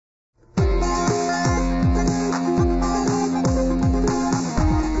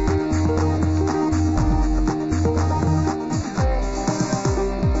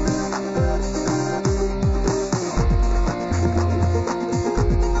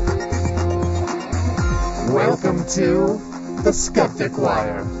to the Skeptic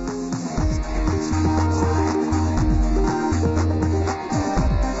Wire.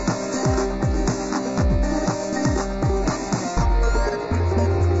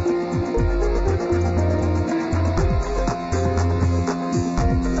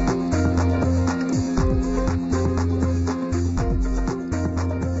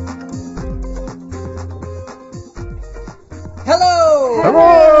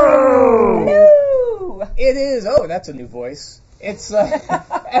 It is, that's a new voice. It's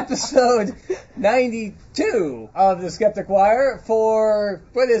episode 92 of the Skeptic Wire for,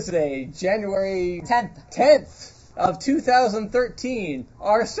 what is today, January 10th of 2013,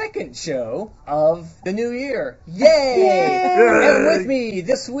 our second show of the new year. Yay! Yay! And with me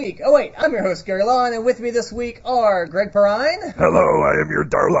this week, I'm your host, Gary Lawn, and with me this week are Greg Perrine. Hello, I am your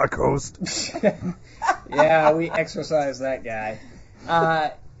Darlock host. Yeah, we exorcised that guy.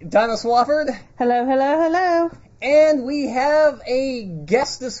 Donna Swafford. Hello. And we have a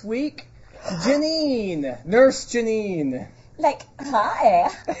guest this week, Janine, Nurse Janine. Hi.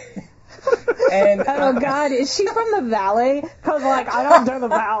 And oh God, is she from the Valley? Cause I don't do the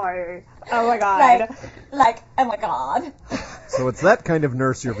Valley. Oh my God. Oh my God. So it's that kind of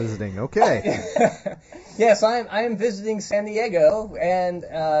nurse you're visiting, okay. Yes, I am visiting San Diego and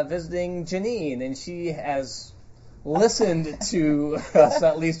visiting Janine, and she has listened to us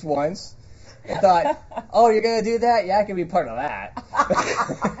at least once. I thought, you're going to do that? Yeah, I can be part of that.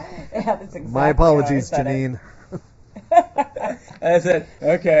 Yeah, that's exactly my apologies, Janine. I said,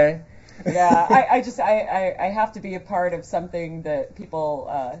 okay. Yeah, I have to be a part of something that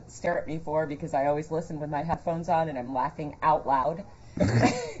people stare at me for because I always listen with my headphones on and I'm laughing out loud.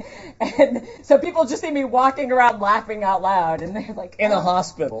 And so people just see me walking around laughing out loud and they're like... In a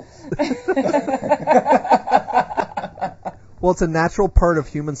hospital. Well, it's a natural part of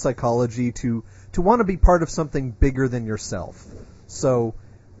human psychology to want to be part of something bigger than yourself. So,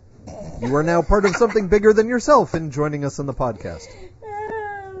 you are now part of something bigger than yourself in joining us on the podcast. It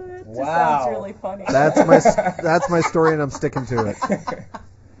just Wow. sounds really funny. That's my story, and I'm sticking to it.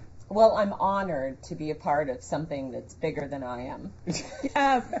 Well, I'm honored to be a part of something that's bigger than I am.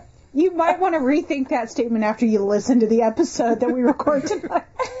 You might want to rethink that statement after you listen to the episode that we record tonight.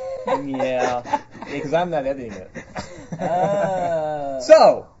 Yeah, because I'm not editing it.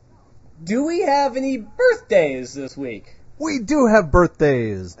 So, do we have any birthdays this week? We do have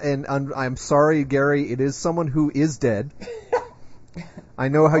birthdays, and I'm sorry, Gary, it is someone who is dead. I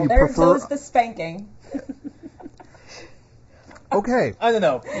know how you there prefer... goes the spanking. Okay. I don't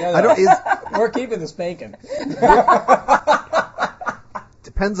know. We're keeping the spanking.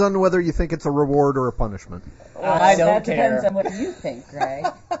 Depends on whether you think it's a reward or a punishment. I don't that care. Depends on what you think,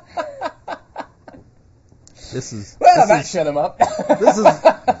 right? Shut him up. This is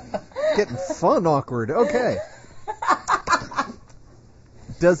getting fun awkward. Okay.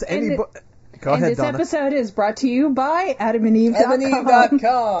 Does anybody... Go ahead, this Donna. episode is brought to you by AdamandEve.com.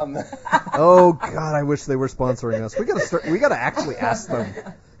 AdamandEve.com. Oh God, I wish they were sponsoring us. We gotta actually ask them.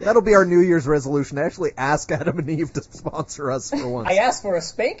 That'll be our New Year's resolution. Actually ask Adam and Eve to sponsor us for once. I asked for a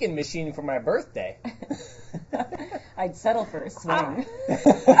spanking machine for my birthday. I'd settle for a swing.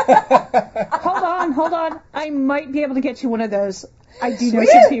 Hold on. I might be able to get you one of those. I do know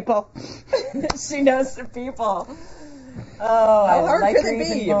some people. She knows some people. How hard like could it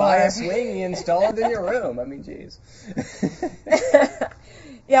be? You buy a swing, you install it in your room. I mean, jeez.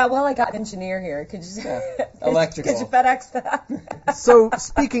 Yeah, well, I got an engineer here. Could you electrical? Could you FedEx that? So,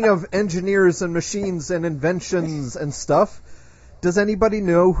 speaking of engineers and machines and inventions and stuff, does anybody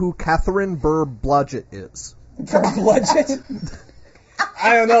know who Catherine Burr-Blodgett is? Burr-Blodgett?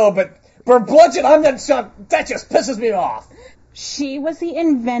 I don't know, but Burr-Blodgett, I'm not sure. That just pisses me off. She was the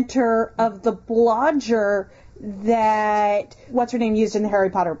inventor of the blodger that what's-her-name used in the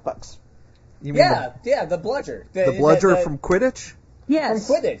Harry Potter books. You mean the bludger. The bludger from Quidditch? Yes.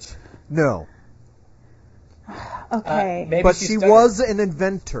 From Quidditch. No. Okay. But she was an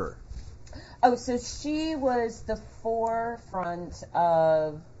inventor. Oh, so she was the forefront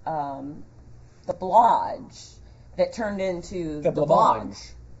of the blodge that turned into the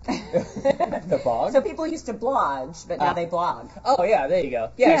blancmange. The bog? So people used to blodge, but now they blog. Oh, yeah, there you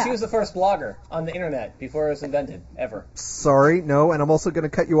go. Yeah, she was the first blogger on the internet before it was invented, ever. Sorry, no, and I'm also going to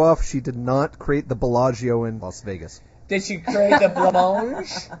cut you off. She did not create the Bellagio in Las Vegas. Did she create the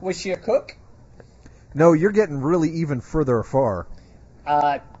blancmange? Was she a cook? No, you're getting really even further afar.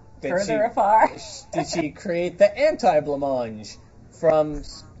 Further afar? Did she create the anti-blancmange from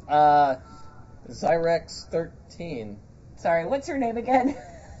Zyrex 13? Sorry, what's her name again?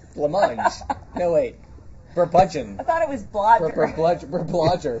 Blancmange. No, wait. Burbudgeon. I thought it was Blodger.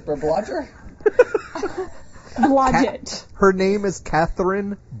 Burbudger. Blodgett. Her name is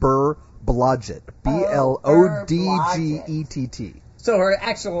Catherine Burr Blodgett. Blodgett. So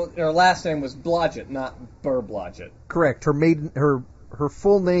her last name was Blodgett, not Burr Blodgett. Correct. Her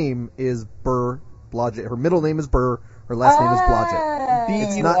full name is Burr Blodgett. Her middle name is Burr. Her last name is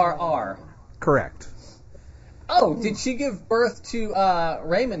Blodgett. B-U-R-R. Correct. Oh, did she give birth to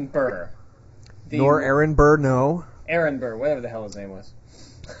Raymond Burr? Nor Aaron Burr, no. Aaron Burr, whatever the hell his name was.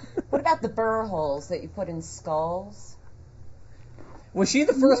 What about the burr holes that you put in skulls? Was she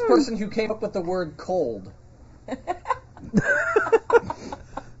the first person who came up with the word cold?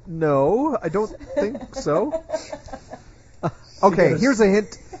 No, I don't think so. Okay, here's a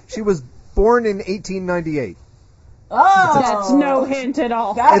hint. She was born in 1898. Oh! That's no hint at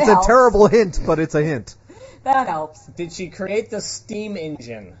all. It's a terrible hint, but it's a hint. That helps. Did she create the steam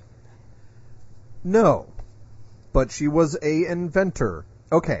engine? No, but she was a inventor.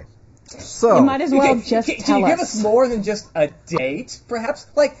 Okay, so... You might as well just tell us. Can you give us more than just a date, perhaps?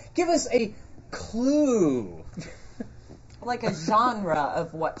 Like, give us a clue. Like a genre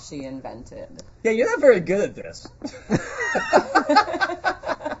of what she invented. Yeah, you're not very good at this.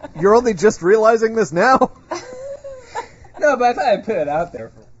 You're only just realizing this now? No, but I thought I'd put it out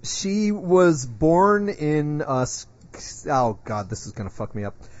there. She was born in... oh, God, this is going to fuck me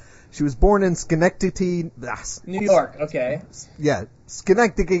up. She was born in Schenectady... New York, okay. Yeah,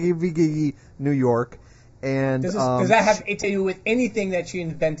 Schenectady, New York. And does that have to do with anything that she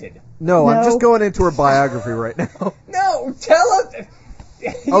invented? No, I'm just going into her biography right now. No, tell us.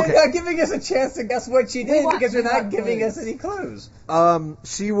 You're Okay. not giving us a chance to guess what she did because you're not giving us any clues.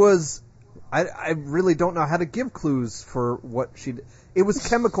 She was... I really don't know how to give clues for what she did. It was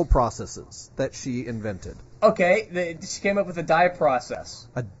chemical processes that she invented. Okay, she came up with a dye process.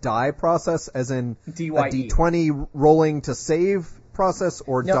 A dye process, as in DYE. a D20 rolling to save process,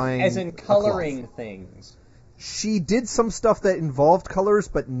 or dyeing as in a coloring cloth? things. She did some stuff that involved colors,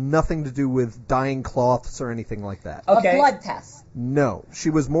 but nothing to do with dyeing cloths or anything like that. Okay. A blood test. No, she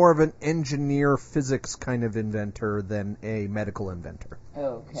was more of an engineer physics kind of inventor than a medical inventor.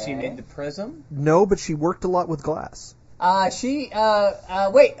 Okay. She made the prism? No, but she worked a lot with glass. She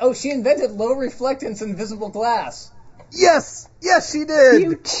invented low reflectance invisible glass. Yes, she did.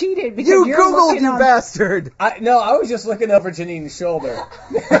 You cheated because You you're Googled, looking you on... bastard. I was just looking over Janine's shoulder.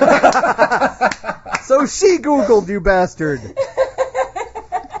 So she Googled, you bastard.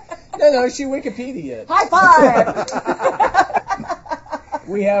 No, she Wikipedia'd. High five!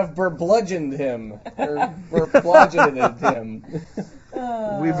 We have bludgeoned him. Or bludgeoned him.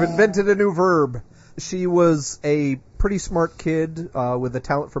 We've invented a new verb. She was a pretty smart kid with a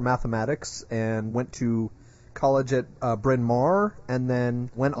talent for mathematics and went to college at Bryn Mawr and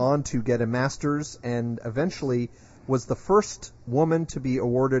then went on to get a master's and eventually was the first woman to be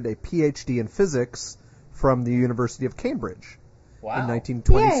awarded a PhD in physics from the University of Cambridge in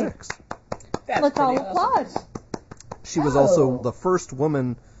 1926. Let's all applaud. She was also the first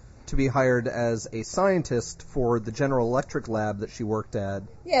woman to be hired as a scientist for the General Electric lab that she worked at.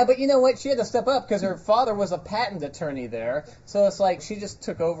 Yeah, but you know what? She had to step up because her father was a patent attorney there, so it's like she just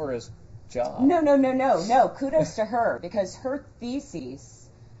took over his job. No. Kudos to her, because her thesis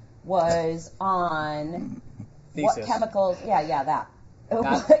was on what chemicals... Yeah, that.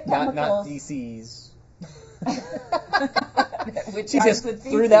 Not DCs. Which She just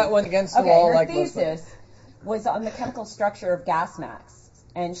threw that one against the wall like most her thesis was on the chemical structure of gas masks.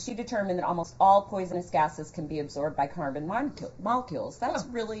 And she determined that almost all poisonous gases can be absorbed by carbon molecules. That's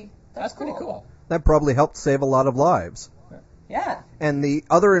pretty cool. That probably helped save a lot of lives. Yeah. And the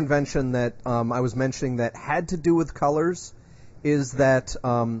other invention that I was mentioning that had to do with colors is that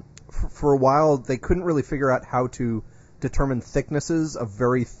for a while they couldn't really figure out how to determine thicknesses of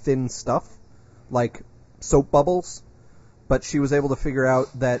very thin stuff, like soap bubbles. But she was able to figure out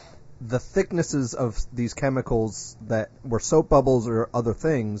that the thicknesses of these chemicals that were soap bubbles or other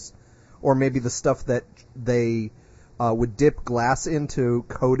things, or maybe the stuff that they would dip glass in to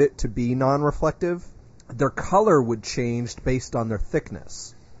coat it to be non-reflective, their color would change based on their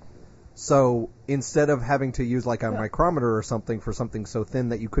thickness. So instead of having to use like a micrometer or something for something so thin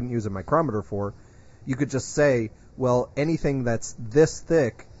that you couldn't use a micrometer for, you could just say, well, anything that's this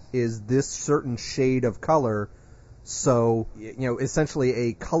thick is this certain shade of color. So, essentially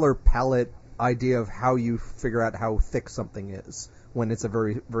a color palette idea of how you figure out how thick something is when it's a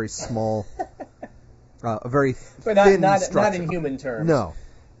very, very small, a very but thin not structure. Not in human terms. No.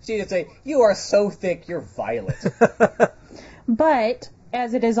 She'd just say, "You are so thick, you're violet." But,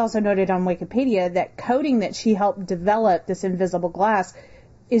 as it is also noted on Wikipedia, that coating that she helped develop, this invisible glass,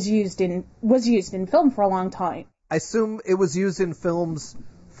 was used in film for a long time. I assume it was used in films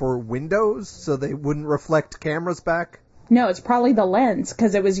for windows so they wouldn't reflect cameras back? No, it's probably the lens,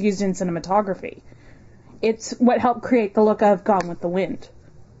 because it was used in cinematography. It's what helped create the look of Gone with the Wind.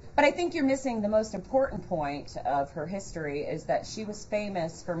 But I think you're missing the most important point of her history is that she was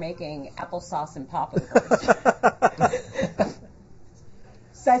famous for making applesauce and popovers.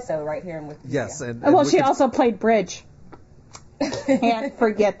 Says so right here in Wikipedia. Yes, and Well, she also played bridge. Can't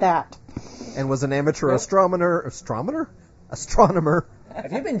forget that. And was an amateur astronomer.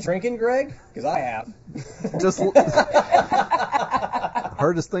 Have you been drinking, Greg? Because I have. Just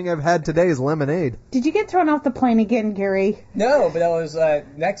hardest thing I've had today is lemonade. Did you get thrown off the plane again, Gary? No, but I was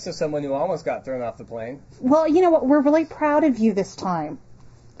next to someone who almost got thrown off the plane. Well, you know what? We're really proud of you this time.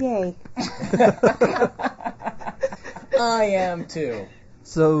 Yay. I am too.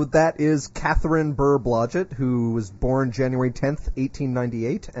 So that is Catherine Burr Blodgett, who was born January 10th,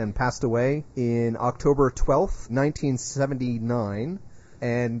 1898, and passed away in October 12th, 1979.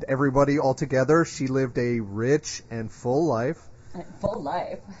 And everybody all together, she lived a rich and full life. Full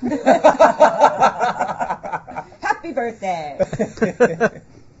life. Happy birthday.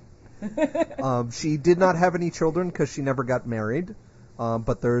 She did not have any children because she never got married.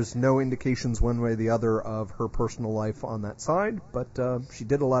 But there's no indications one way or the other of her personal life on that side. But she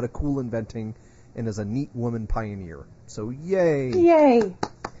did a lot of cool inventing and is a neat woman pioneer. So yay! Yay!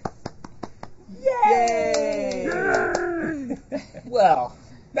 Yay! Well,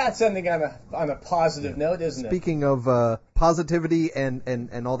 that's something on a positive note, isn't it? Speaking of positivity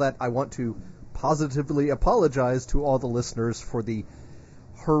and all that, I want to positively apologize to all the listeners for the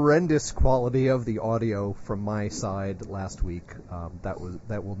horrendous quality of the audio from my side last week. That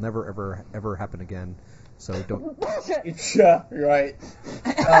will never ever happen again. So don't. Yeah, right.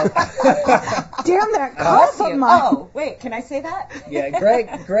 Damn that cough of mine. Oh, wait, can I say that? Yeah,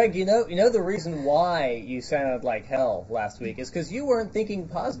 Greg, you know the reason why you sounded like hell last week is because you weren't thinking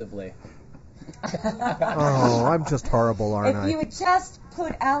positively. Oh, I'm just horrible, aren't I? If you had just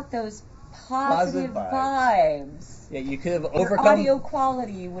put out those positive vibes. Yeah, you could have Your overcome. audio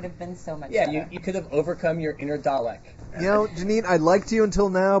quality would have been so much better. Yeah, you could have overcome your inner Dalek. You know, Janine, I liked you until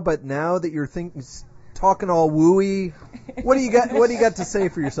now, but now that you're talking all wooey, what do you got? What do you got to say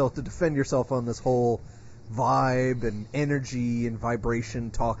for yourself to defend yourself on this whole vibe and energy and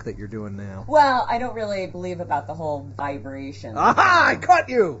vibration talk that you're doing now? Well, I don't really believe about the whole vibration. Aha! I caught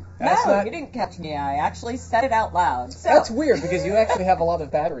you. No, you didn't catch me. I actually said it out loud. So. That's weird because you actually have a lot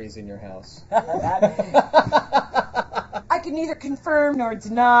of batteries in your house. I can neither confirm nor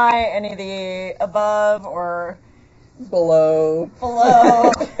deny any of the above or below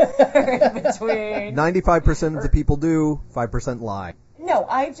or in between. 95% of the people do, 5% lie. No,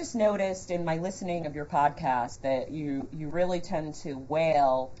 I've just noticed in my listening of your podcast that you really tend to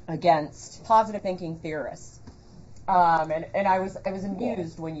wail against positive thinking theorists. And I was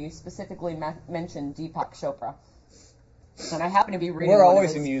amused when you specifically mentioned Deepak Chopra. And I happen to be reading. We're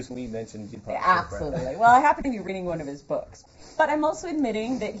always amused when you mention Deepak Chopra. Absolutely. Well, I happen to be reading one of his books. But I'm also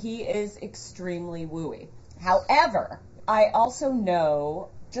admitting that he is extremely wooey. However, I also know,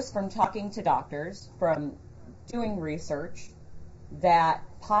 just from talking to doctors, from doing research, that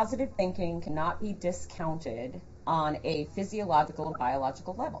positive thinking cannot be discounted on a physiological and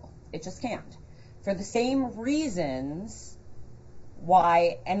biological level. It just can't. For the same reasons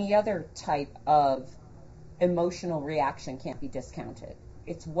why any other type of emotional reaction can't be discounted.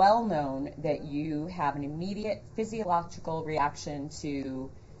 It's well known that you have an immediate physiological reaction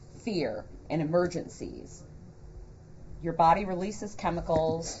to fear and emergencies. Your body releases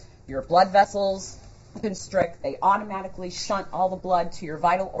chemicals, your blood vessels constrict, they automatically shunt all the blood to your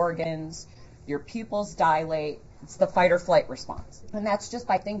vital organs, your pupils dilate. It's the fight or flight response. And that's just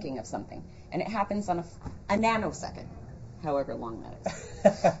by thinking of something. And it happens on a nanosecond, however long that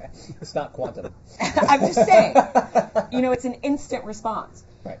is. It's not quantum. I'm just saying. It's an instant response.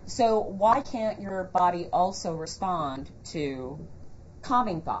 Right. So why can't your body also respond to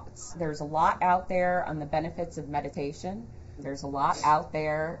calming thoughts? There's a lot out there on the benefits of meditation. There's a lot out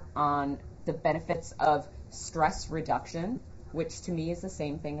there on the benefits of stress reduction, which to me is the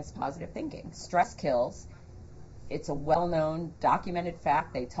same thing as positive thinking. Stress kills. It's a well-known, documented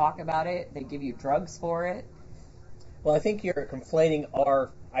fact. They talk about it. They give you drugs for it. Well, I think you're conflating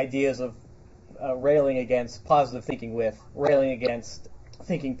our ideas of railing against positive thinking with railing against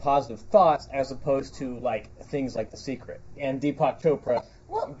thinking positive thoughts as opposed to things like The Secret. And Deepak Chopra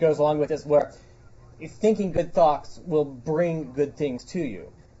goes along with this where thinking good thoughts will bring good things to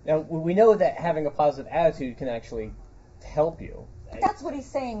you. Now, we know that having a positive attitude can actually help you. That's what he's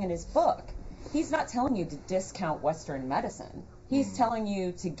saying in his book. He's not telling you to discount Western medicine. He's telling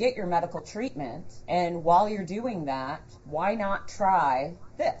you to get your medical treatment, and while you're doing that, why not try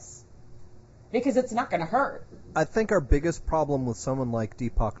this? Because it's not going to hurt. I think our biggest problem with someone like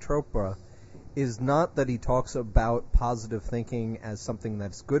Deepak Chopra is not that he talks about positive thinking as something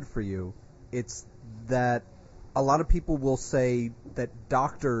that's good for you. It's that a lot of people will say that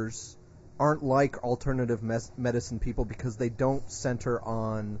doctors aren't like alternative medicine people because they don't center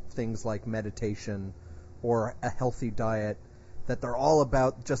on things like meditation or a healthy diet, that they're all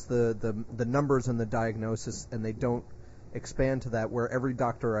about just the numbers and the diagnosis, and they don't expand to that, where every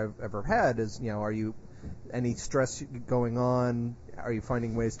doctor I've ever had is, are you any stress going on? Are you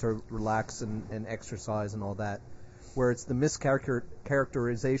finding ways to relax and exercise and all that? Where it's the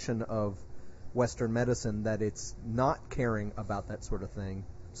mischaracterization of Western medicine that it's not caring about that sort of thing.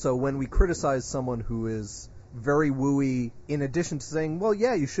 So when we criticize someone who is very wooey, in addition to saying, well,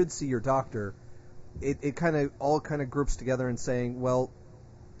 yeah, you should see your doctor, it kind of groups together and saying, well,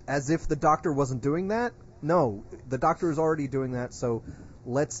 as if the doctor wasn't doing that. No, the doctor is already doing that, so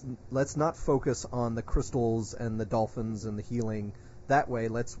let's not focus on the crystals and the dolphins and the healing that way.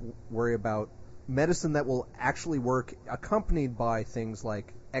 Let's worry about medicine that will actually work, accompanied by things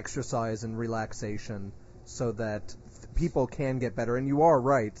like exercise and relaxation, so that people can get better. And you are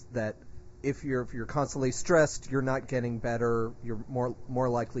right that if you're constantly stressed, you're not getting better. You're more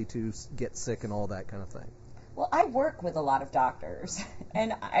likely to get sick and all that kind of thing. Well, I work with a lot of doctors,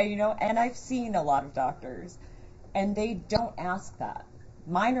 and I've seen a lot of doctors, and they don't ask that.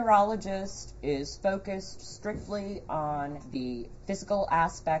 My neurologist is focused strictly on the physical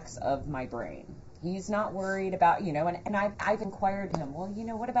aspects of my brain. He's not worried about, and I've inquired him, well,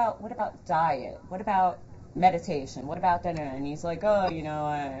 what about diet? What about meditation? What about that? And he's like, oh, I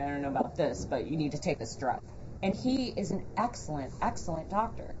don't know about this, but you need to take this drug. And he is an excellent, excellent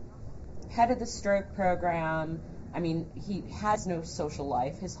doctor. Head of the stroke program. I mean, he has no social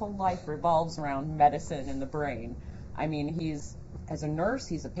life. His whole life revolves around medicine and the brain. I mean, as a nurse,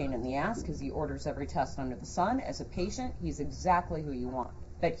 he's a pain in the ass because he orders every test under the sun. As a patient, he's exactly who you want.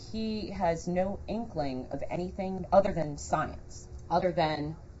 But he has no inkling of anything other than science, other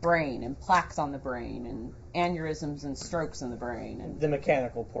than brain and plaques on the brain and aneurysms and strokes in the brain. And the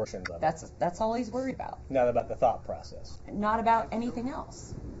mechanical portions of it. That's all he's worried about. Not about the thought process. Not about anything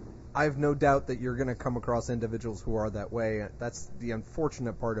else. I have no doubt that you're going to come across individuals who are that way. That's the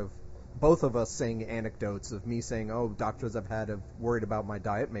unfortunate part of both of us saying anecdotes, of me saying, oh, doctors I've had have worried about my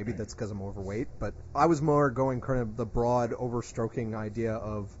diet. Maybe that's because I'm overweight. But I was more going kind of the broad, overstroking idea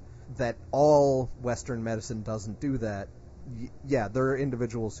of that all Western medicine doesn't do that. Yeah, there are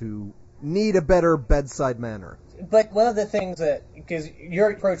individuals who need a better bedside manner. But one of the things because your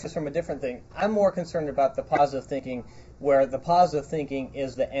approach is from a different thing, I'm more concerned about the positive thinking, where the positive thinking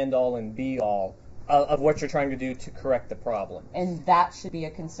is the end-all and be-all of what you're trying to do to correct the problem. And that should be a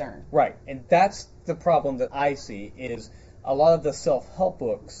concern. Right. And that's the problem that I see, is a lot of the self-help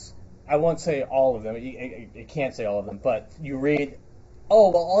books, I won't say all of them, you can't say all of them, but you read,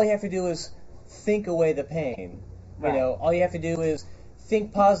 all you have to do is think away the pain. Right. All you have to do is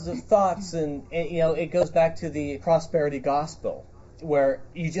think positive thoughts, and it goes back to the prosperity gospel, where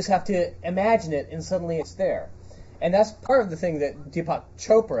you just have to imagine it and suddenly it's there. And that's part of the thing that Deepak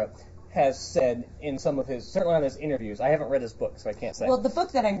Chopra has said in some of his, certainly on his interviews. I haven't read his book, so I can't say. Well, the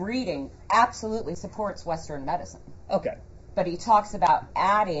book that I'm reading absolutely supports Western medicine. Okay. But he talks about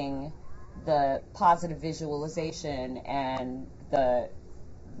adding the positive visualization and the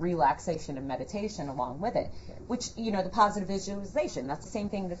relaxation and meditation along with it, which, the positive visualization, that's the same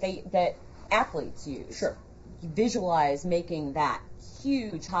thing that athletes use. Sure. You visualize making that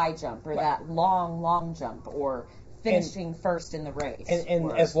huge high jump, or that long jump, or finishing first in the race.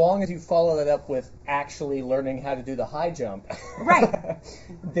 And as long as you follow that up with actually learning how to do the high jump, right,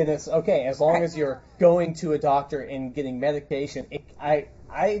 then it's okay. As long as you're going to a doctor and getting medication, I'll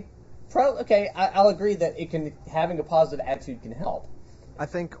agree that having a positive attitude can help. I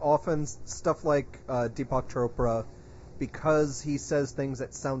think often stuff like Deepak Chopra, because he says things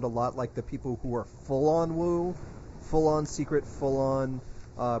that sound a lot like the people who are full-on woo, full-on secret, full-on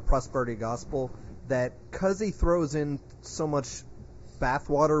prosperity gospel, that because he throws in so much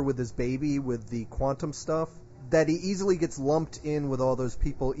bathwater with his baby, with the quantum stuff, that he easily gets lumped in with all those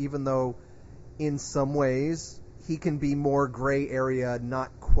people, even though in some ways he can be more gray area,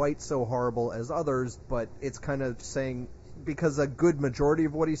 not quite so horrible as others, but it's kind of saying, because a good majority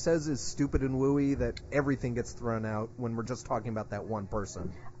of what he says is stupid and wooey, that everything gets thrown out when we're just talking about that one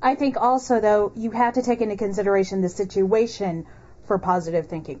person. I think also, though, you have to take into consideration the situation for positive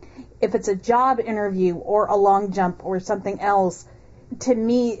thinking. If it's a job interview or a long jump or something else, to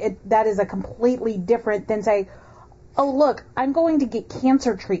me, that is a completely different than say, oh, look, I'm going to get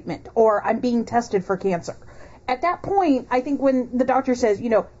cancer treatment, or I'm being tested for cancer. At that point, I think when the doctor says,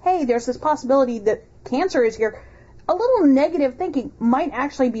 hey, there's this possibility that cancer is here, a little negative thinking might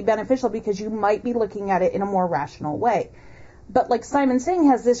actually be beneficial because you might be looking at it in a more rational way. But like Simon Singh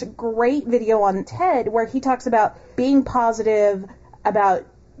has this great video on TED where he talks about being positive, about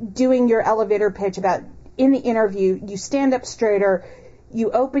doing your elevator pitch, about in the interview, you stand up straighter,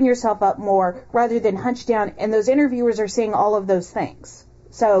 you open yourself up more rather than hunch down, and those interviewers are saying all of those things.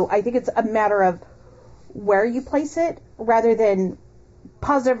 So I think it's a matter of where you place it rather than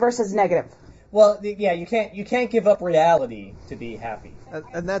positive versus negative. Well, yeah, you can't give up reality to be happy.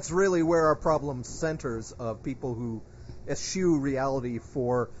 And that's really where our problem centers, of people who eschew reality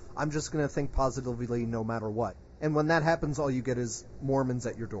for, I'm just going to think positively no matter what. And when that happens, all you get is Mormons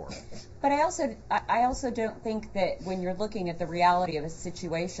at your door. But I also don't think that when you're looking at the reality of a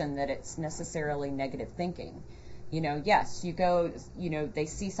situation that it's necessarily negative thinking. Yes, you go, they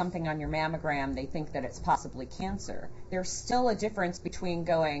see something on your mammogram, they think that it's possibly cancer. There's still a difference between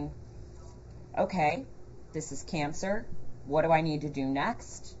going, okay, this is cancer, what do I need to do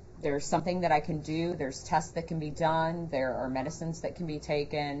next? There's something that I can do, there's tests that can be done, there are medicines that can be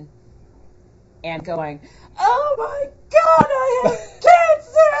taken, and going, oh my God, I have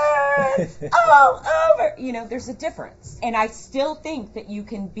cancer all over. There's a difference. And I still think that you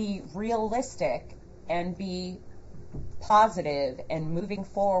can be realistic and be positive and moving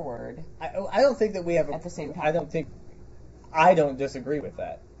forward. I don't think that we have at the same time. I don't disagree with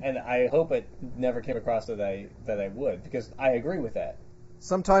that, and I hope it never came across that I would, because I agree with that.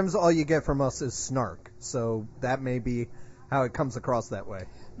 Sometimes all you get from us is snark, so that may be how it comes across that way.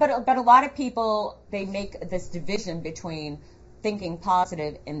 But a lot of people, they make this division between thinking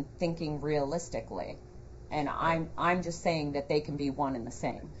positive and thinking realistically, and I'm just saying that they can be one and the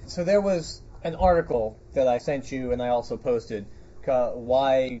same. So there was an article that I sent you, and I also posted,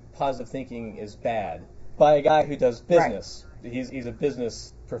 why positive thinking is bad, by a guy who does business. Right. He's a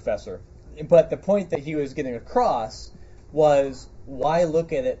business professor. But the point that he was getting across was, why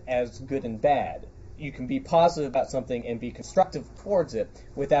look at it as good and bad? You can be positive about something and be constructive towards it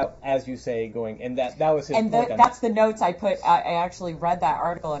without, as you say, going, and that was his point. And that's the notes I put. I actually read that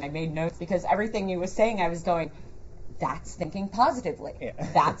article and I made notes because everything he was saying, I was going, that's thinking positively. Yeah.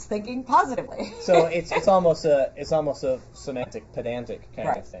 That's thinking positively. So it's almost a semantic, pedantic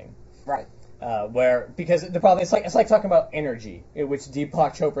kind of thing. Right. Because the problem it's like talking about energy, which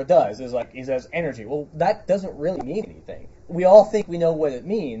Deepak Chopra does. Is like he says energy. Well, that doesn't really mean anything. We all think we know what it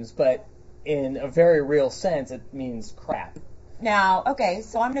means, but in a very real sense, it means crap. Now, okay,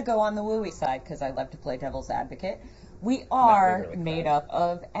 so I'm going to go on the wooey side because I love to play devil's advocate. We are made up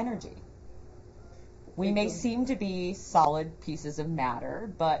of energy. We may seem to be solid pieces of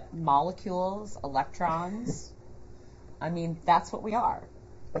matter, but molecules, electrons, that's what we are.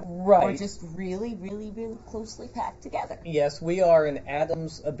 Right. We're just really, really, really closely packed together. Yes, we are an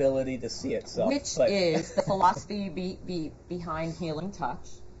atom's ability to see itself. Which is the philosophy behind healing touch.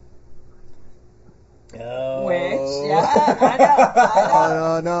 Oh. Which, yeah,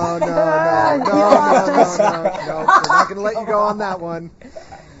 I know. No. We're not going to let you go on that one.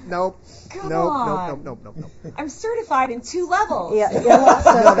 Nope. Come on. Nope. I'm certified in 2 levels. Yeah, you lost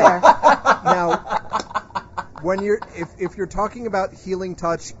us there. Now, when if you're talking about healing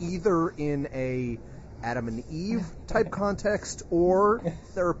touch, either in a Adam and Eve type context or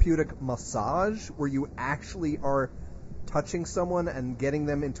therapeutic massage, where you actually are touching someone and getting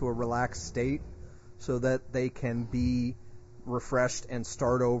them into a relaxed state so that they can be refreshed and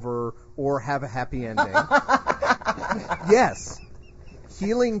start over or have a happy ending. Yes.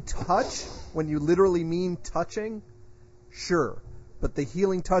 Healing touch, when you literally mean touching, sure. But the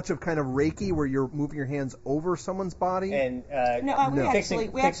healing touch of kind of Reiki, where you're moving your hands over someone's body? And we actually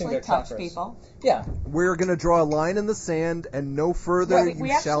touch chakras. people. Yeah. We're going to draw a line in the sand, and no further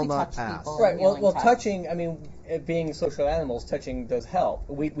you shall not pass. Right, well, touching, being social animals, touching does help.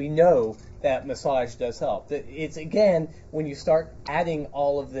 We know that massage does help. It's, again, when you start adding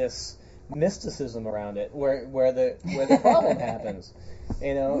all of this mysticism around it, where the problem happens.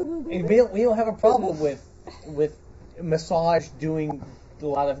 We don't have a problem with massage doing a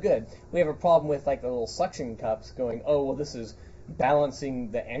lot of good. We have a problem with like the little suction cups going, oh well, this is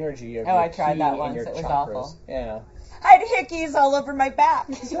balancing the energy of your I tried that once. your it was chakras. awful. Yeah. I had hickeys all over my back.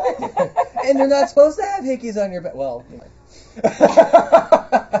 And they're not supposed to have hickeys on your back. Well,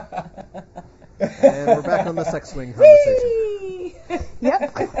 And we're back on the sex swing conversation.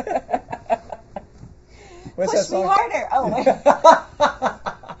 Yep. Push me harder. Oh,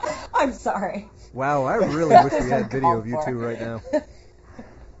 I'm sorry. Wow, I really wish we had video of you two right now.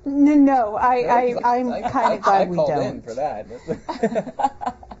 No, I'm kind of glad we called don't. in for that.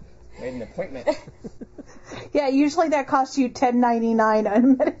 Made an appointment. Yeah, usually that costs you $10.99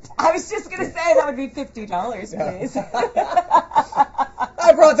 unlimited. I was just going to say that would be $50, please.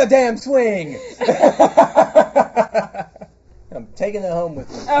 I brought the damn swing! I'm taking it home with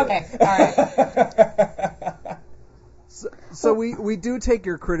me. Okay, alright. So we do take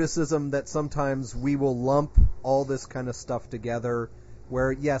your criticism that sometimes we will lump all this kind of stuff together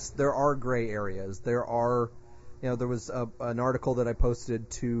where, yes, there are gray areas. There are, there was an article that I posted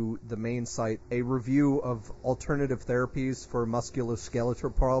to the main site, a review of alternative therapies for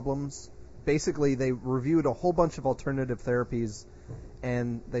musculoskeletal problems. Basically, they reviewed a whole bunch of alternative therapies,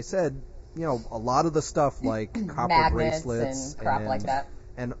 and they said, a lot of the stuff like copper Magnets bracelets and crap like that.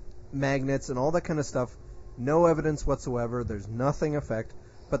 And magnets and all that kind of stuff, no evidence whatsoever. There's nothing effect,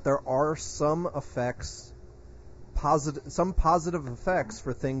 but there are some effects, some positive effects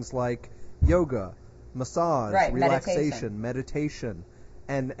for things like yoga, massage, right, relaxation, meditation,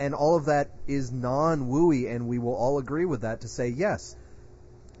 and all of that is non-wooey, and we will all agree with that to say yes,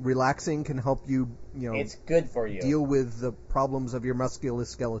 relaxing can help you, it's good for you. Deal with the problems of your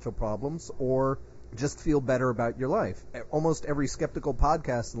musculoskeletal problems, or just feel better about your life. Almost every skeptical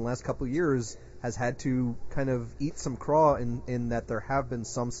podcast in the last couple of years has had to kind of eat some craw in that there have been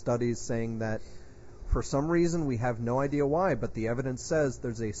some studies saying that for some reason, we have no idea why, but the evidence says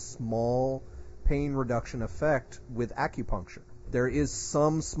there's a small pain reduction effect with acupuncture. There is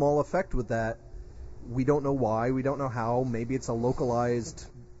some small effect with that. We don't know why. We don't know how. Maybe it's a localized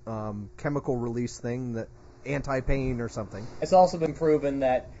chemical release thing, that anti-pain or something. It's also been proven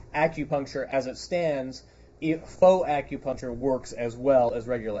that acupuncture, as it stands, faux acupuncture works as well as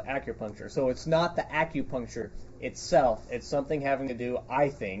regular acupuncture. So it's not the acupuncture itself. It's something having to do, I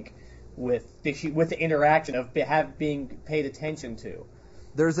think, with the interaction of being paid attention to.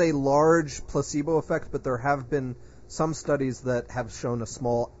 There's a large placebo effect, but there have been some studies that have shown a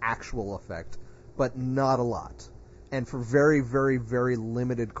small actual effect, but not a lot, and for very, very, very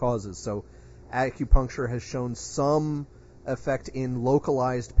limited causes. So acupuncture has shown some effect in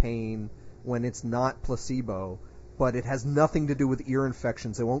localized pain when it's not placebo, but it has nothing to do with ear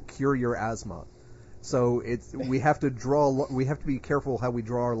infections. It won't cure your asthma. So we have to be careful how we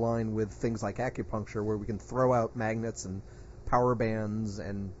draw our line with things like acupuncture, where we can throw out magnets and power bands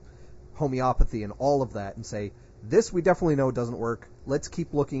and homeopathy and all of that and say, this we definitely know doesn't work. Let's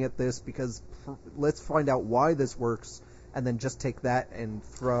keep looking at this because let's find out why this works, and then just take that and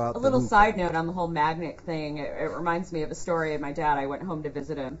throw out a little side note on the whole magnet thing. It reminds me of a story of my dad. I went home to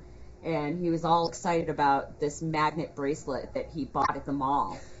visit him, and he was all excited about this magnet bracelet that he bought at the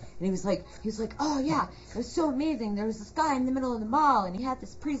mall. And he was like, oh yeah, it was so amazing. There was this guy in the middle of the mall, and he had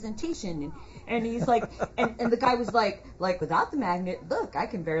this presentation, and he's like, and the guy was like without the magnet, look, I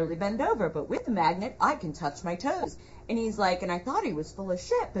can barely bend over, but with the magnet, I can touch my toes. And he's like, and I thought he was full of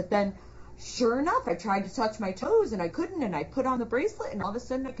shit, but then, sure enough, I tried to touch my toes, and I couldn't, and I put on the bracelet, and all of a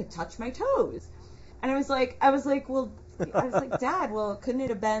sudden, I could touch my toes. And I was like, Dad, well, couldn't it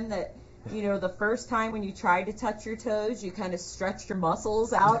have been that, the first time when you tried to touch your toes, you kind of stretched your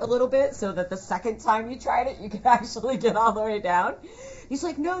muscles out a little bit so that the second time you tried it, you could actually get all the way down? He's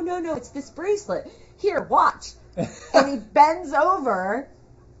like, no, it's this bracelet. Here, watch. And he bends over,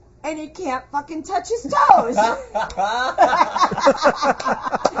 and he can't fucking touch his toes.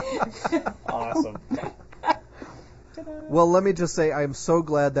 Awesome. Well, let me just say, I am so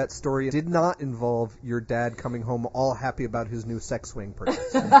glad that story did not involve your dad coming home all happy about his new sex swing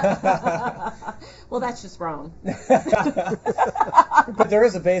purchase. Well, that's just wrong. But there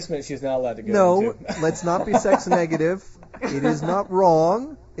is a basement she's not allowed to go into. No, let's not be sex negative. It is not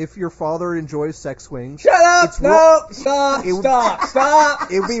wrong if your father enjoys sex swings. Shut up! Stop!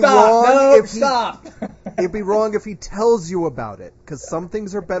 It'd be wrong if he tells you about it, because some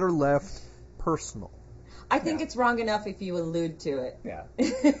things are better left personal. I think it's wrong enough if you allude to it. Yeah.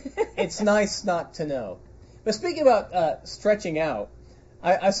 It's nice not to know. But speaking about stretching out,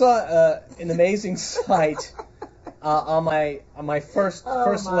 I saw an amazing sight on my first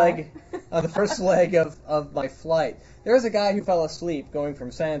leg, the first leg of my flight. There was a guy who fell asleep going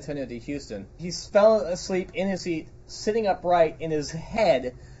from San Antonio to Houston. He fell asleep in his seat, sitting upright, and his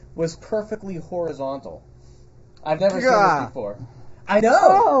head was perfectly horizontal. I've never seen this before. I know.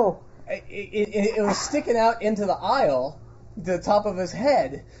 Oh. It was sticking out into the aisle, the top of his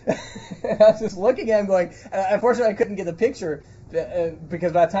head. And I was just looking at him going, unfortunately I couldn't get a picture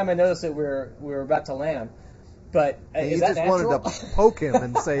because by the time I noticed it, we were about to land. But is that natural? You just wanted to poke him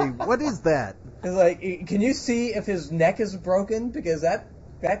and say, what is that? It's like, can you see if his neck is broken? Because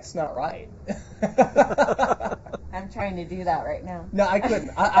that's not right. I'm trying to do that right now. No, I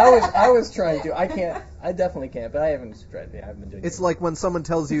couldn't. I was trying to. I can't. I definitely can't. But I haven't tried. I haven't been doing. It's like when someone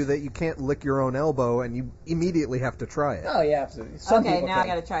tells you that you can't lick your own elbow, and you immediately have to try it. Oh yeah, absolutely. Some Okay, people now I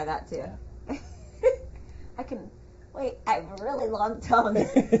can. gotta try that too. I can. Wait, I have a really long tongue.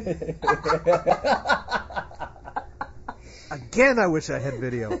 Again, I wish I had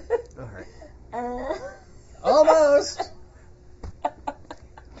video. All right. Almost.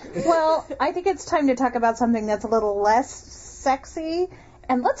 Well, I think it's time to talk about something that's a little less sexy,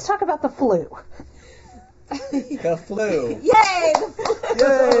 and let's talk about the flu. The flu. Yay! The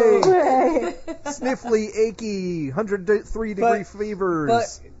flu! Yay! Yay. Sniffly, achy, 103-degree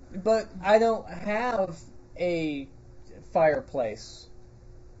fevers. But I don't have a fireplace.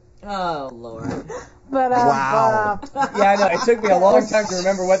 Oh Lord. But, Wow. Yeah, I know. It took me a long time to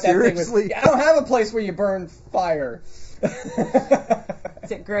remember what that thing was. Seriously? Yeah, I don't have a place where you burn fire.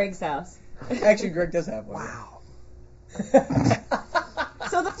 It's at Greg's house. Actually, Greg does have one. Wow.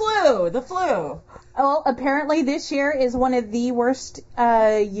 So the flu. Well, apparently this year is one of the worst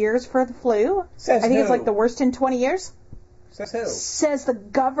years for the flu. Says I think who? it's like the worst in 20 years. Says who? Says the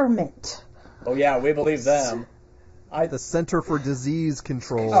government. Oh yeah, we believe them. The Center for Disease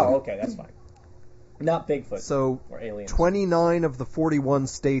Control. Oh, okay, that's fine. Not Bigfoot So, or aliens. 29 of the 41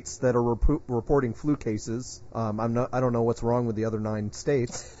 states that are reporting flu cases, I don't know what's wrong with the other 9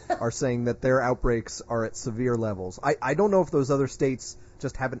 states, are saying that their outbreaks are at severe levels. I don't know if those other states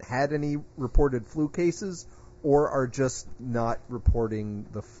just haven't had any reported flu cases or are just not reporting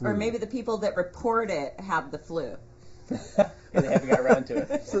the flu. Or maybe the people that report it have the flu. And they haven't got around to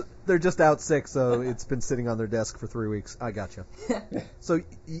it. So they're just out sick, so it's been sitting on their desk for 3 weeks. I gotcha. So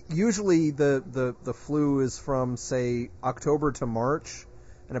usually the flu is from, say, October to March,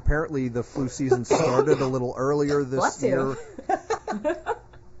 and apparently the flu season started a little earlier this Bless year. you.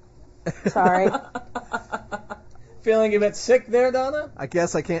 Sorry. Feeling a bit sick there, Donna? I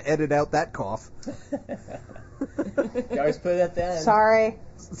guess I can't edit out that cough. You always put it at the end. Sorry.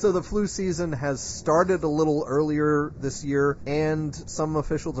 So the flu season has started a little earlier this year, and some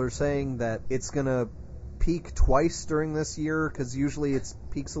officials are saying that it's going to peak twice during this year, because usually it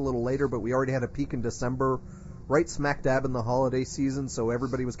peaks a little later, but we already had a peak in December, right smack dab in the holiday season, so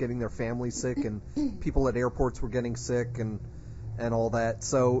everybody was getting their family sick, and people at airports were getting sick, and all that.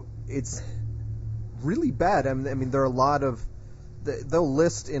 So it's really bad. I mean, there are a lot of... They'll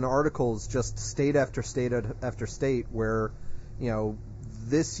list in articles just state after state after state where,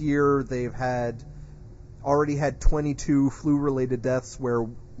 this year they've already had 22 flu-related deaths, where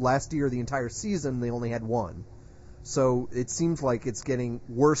last year, the entire season, they only had 1. So it seems like it's getting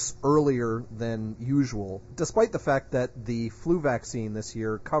worse earlier than usual, despite the fact that the flu vaccine this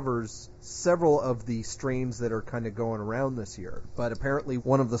year covers several of the strains that are kind of going around this year. But apparently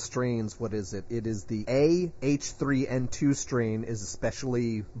one of the strains, what is it? It is the AH3N2 strain is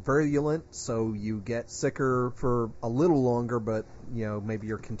especially virulent, so you get sicker for a little longer, but maybe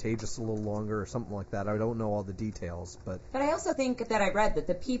you're contagious a little longer or something like that. I don't know all the details, but I also think that I read that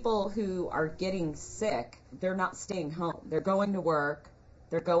the people who are getting sick, they're not staying home. They're going to work.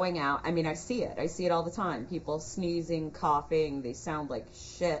 They're going out. I mean, I see it. I see it all the time. People sneezing, coughing. They sound like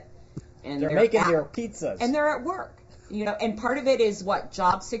shit. And They're making their pizzas. And they're at work. And part of it is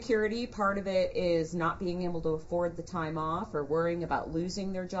job security. Part of it is not being able to afford the time off or worrying about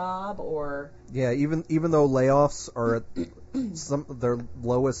losing their job or... Yeah, even though layoffs are at their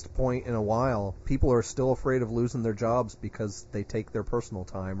lowest point in a while, people are still afraid of losing their jobs because they take their personal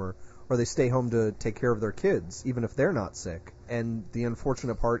time or they stay home to take care of their kids, even if they're not sick. And the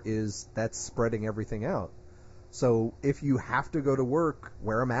unfortunate part is that's spreading everything out. So if you have to go to work,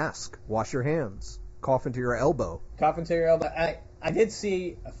 wear a mask, wash your hands, cough into your elbow. Cough into your elbow. I did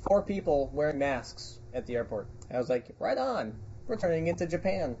see 4 people wearing masks at the airport. I was like, right on. We're turning into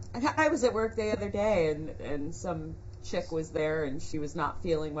Japan. I was at work the other day, and some chick was there, and she was not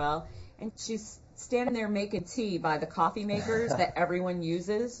feeling well, and she's standing there making tea by the coffee makers that everyone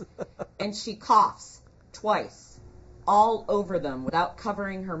uses, and she coughs twice all over them without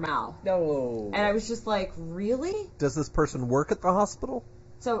covering her mouth. No. And I was just like, really? Does this person work at the hospital?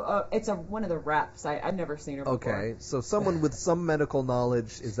 So it's one of the reps. I've never seen her before. Okay, so someone with some medical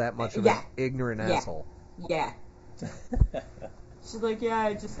knowledge is that much of an ignorant asshole. Yeah. She's like,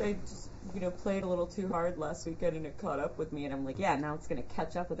 I just played a little too hard last weekend and it caught up with me. And I'm like, now it's going to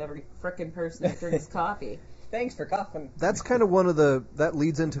catch up with every frickin' person that drinks coffee. Thanks for coughing. That's kind of that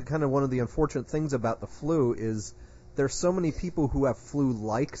leads into kind of one of the unfortunate things about the flu is there's so many people who have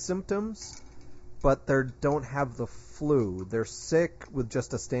flu-like symptoms, but they don't have the flu. They're sick with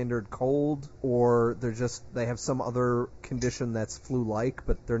just a standard cold, or they have some other condition that's flu-like,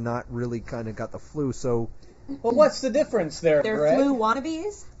 but they're not really kind of got the flu. So Well, what's the difference there, They're Greg? flu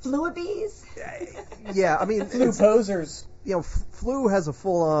wannabes? Fluabees? Yeah, I mean, Flu posers. you know, flu has a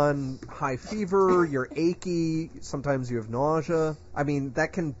full-on high fever, you're achy, sometimes you have nausea. I mean,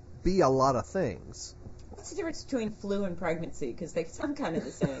 that can be a lot of things. What's the difference between flu and pregnancy? Because they sound kind of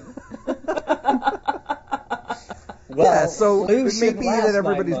the same. Well, Yeah, so flu it may should be last that 9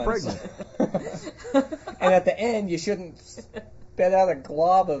 everybody's months. pregnant. And at the end, you shouldn't spit out a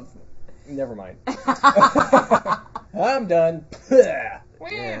glob of... Never mind. I'm done.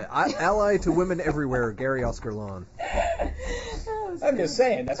 Yeah, ally to women everywhere, Gary Oscar Lawn. I'm just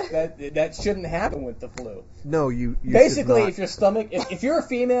saying, that shouldn't happen with the flu. No, you Basically, should not. if your stomach, if you're a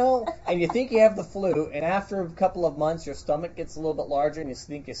female and you think you have the flu, and after a couple of months your stomach gets a little bit larger and you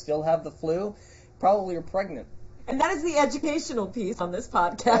think you still have the flu, probably you're pregnant. And that is the educational piece on this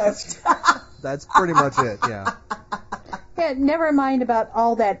podcast. That's pretty much it, yeah. Yeah, never mind about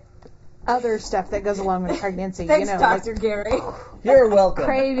all that other stuff that goes along with pregnancy. Thanks, you know, Dr. Gary. You're welcome.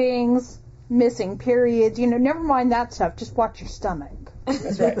 cravings, missing periods. You know, never mind that stuff. Just watch your stomach.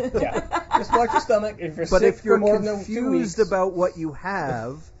 That's right. Yeah. Just watch your stomach. If you're But sick if you're for more than 2 weeks, confused about what you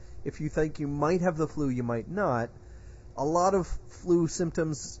have, if you think you might have the flu, you might not. A lot of flu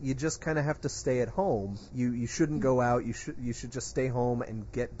symptoms, you just kind of have to stay at home. You shouldn't go out. You should just stay home and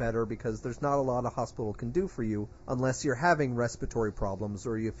get better, because there's not a lot a hospital can do for you unless you're having respiratory problems,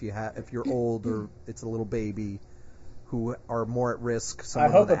 or if you're old, or it's a little baby who are more at risk. I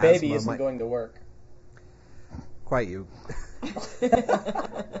Someone hope with a baby asthma isn't going to work. Quite you.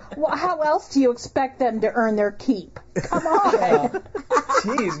 Well, how else do you expect them to earn their keep? Come on.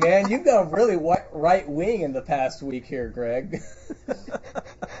 Jeez, man, you've gone really right wing in the past week here, Greg.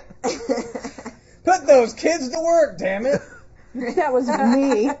 Put those kids to work, damn it. That was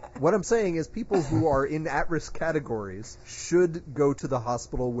me. What I'm saying is people who are in at-risk categories should go to the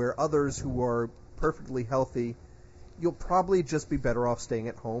hospital, where others who are perfectly healthy, you'll probably just be better off staying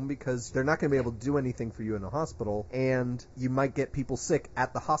at home, because they're not going to be able to do anything for you in the hospital, and you might get people sick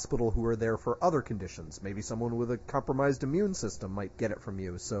at the hospital who are there for other conditions. Maybe someone with a compromised immune system might get it from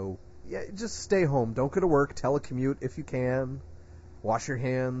you. So, yeah, just stay home. Don't go to work. Telecommute if you can. Wash your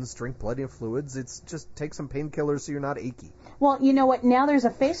hands. Drink plenty of fluids. It's just take some painkillers so you're not achy. Well, you know what? Now there's a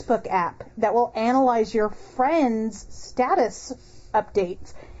Facebook app that will analyze your friends' status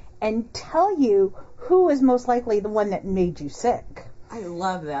updates and tell you who is most likely the one that made you sick. I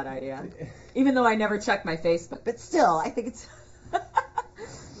love that idea. Even though I never check my Facebook, but still, I think it's...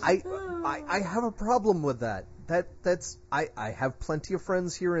 I have a problem with that. I have plenty of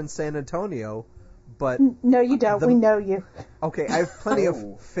friends here in San Antonio, but... No, you don't. We know you. Okay, I have plenty of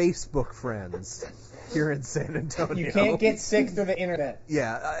Facebook friends here in San Antonio. You can't get sick through the internet.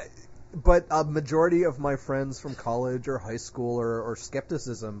 Yeah, but a majority of my friends from college or high school or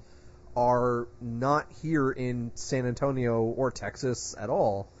skepticism are not here in San Antonio or Texas at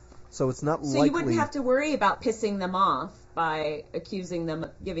all. So it's not likely... So you wouldn't have to worry about pissing them off by accusing them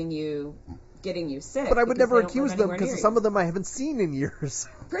of getting you sick. But I would because never they don't accuse live them, anywhere because near some you. of them I haven't seen in years.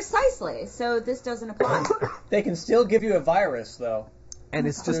 Precisely. So this doesn't apply. They can still give you a virus, though. And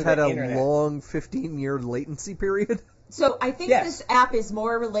it's just Through had the a internet. long 15-year latency period. So I think Yes. this app is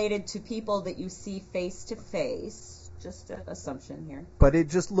more related to people that you see face to face. Just an assumption here. But it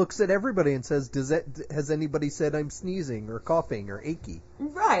just looks at everybody and says, has anybody said I'm sneezing or coughing or achy?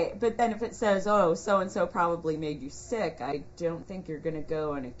 Right, but then if it says, oh, so-and-so probably made you sick, I don't think you're going to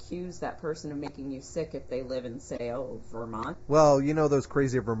go and accuse that person of making you sick if they live in, say, Vermont. Well, you know those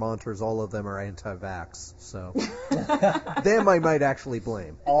crazy Vermonters, all of them are anti-vax, so them I might actually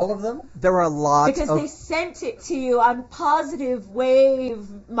blame. All of them? There are a lot Because they sent it to you on positive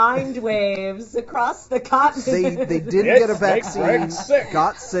mind waves across the continent. They didn't get a Make Greg vaccine, sick.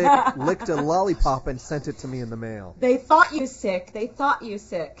 got sick, licked a lollipop, and sent it to me in the mail. They thought you sick.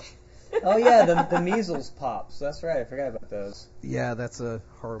 Oh, yeah, the measles pops. That's right. I forgot about those. Yeah, that's a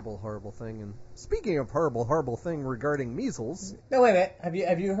horrible, horrible thing. And speaking of horrible, horrible thing regarding measles, No, wait a minute.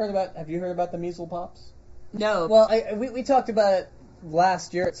 Have you heard about the measles pops? No. Well, we talked about it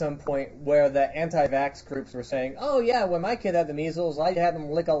last year at some point, where the anti-vax groups were saying, oh yeah, when my kid had the measles, I had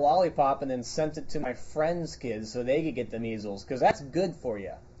him lick a lollipop and then sent it to my friend's kids so they could get the measles, because that's good for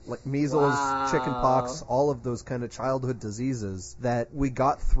you. like measles, Wow. chickenpox, all of those kind of childhood diseases that we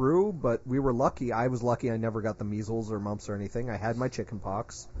got through, but we were lucky. I was lucky I never got the measles or mumps or anything. I had my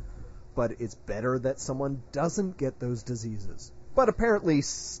chickenpox, but it's better that someone doesn't get those diseases. But apparently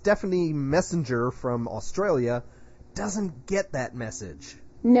Stephanie Messenger from Australia doesn't get that message.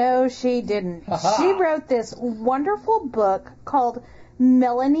 No, she didn't. Aha. She wrote this wonderful book called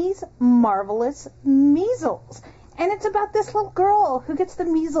Melanie's Marvelous Measles. And it's about this little girl who gets the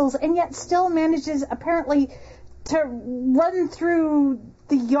measles and yet still manages, apparently, to run through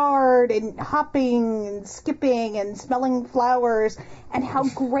the yard and hopping and skipping and smelling flowers, and how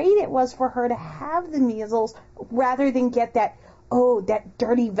great it was for her to have the measles rather than get that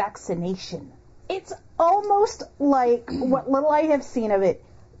dirty vaccination. It's almost like, what little I have seen of it,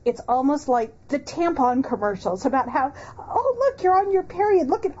 it's almost like the tampon commercials about how, oh, look, you're on your period.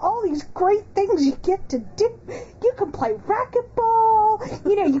 Look at all these great things you get to do. You can play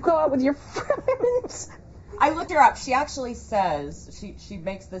racquetball. You go out with your friends. I looked her up. She actually says, she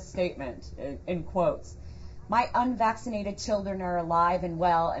makes this statement in quotes, "My unvaccinated children are alive and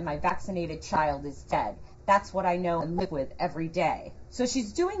well, and my vaccinated child is dead. That's what I know and live with every day." So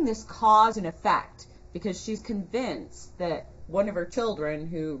she's doing this cause and effect because she's convinced that one of her children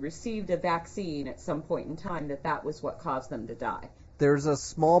who received a vaccine at some point in time, that was what caused them to die. There's a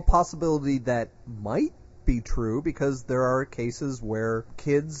small possibility that might be true because there are cases where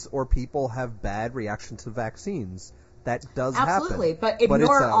kids or people have bad reactions to vaccines. That does Absolutely, happen. but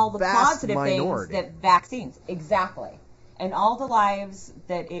ignore all the positive minority. things that vaccines, exactly, and all the lives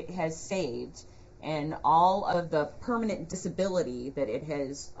that it has saved and all of the permanent disability that it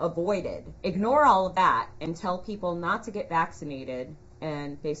has avoided. Ignore all of that and tell people not to get vaccinated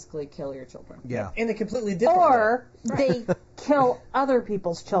and basically kill your children. Yeah. In a completely different way. Or they kill other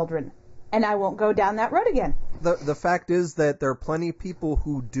people's children. And I won't go down that road again. The fact is that there are plenty of people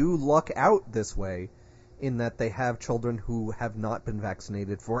who do luck out this way, in that they have children who have not been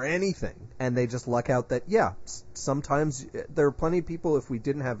vaccinated for anything. And they just luck out that, sometimes there are plenty of people, if we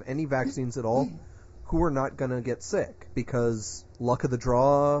didn't have any vaccines at all, who are not going to get sick. Because luck of the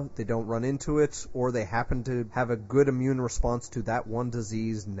draw, they don't run into it, or they happen to have a good immune response to that one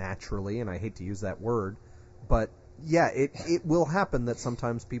disease naturally, and I hate to use that word, but yeah, it will happen that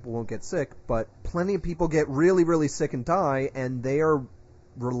sometimes people won't get sick, but plenty of people get really, really sick and die, and they are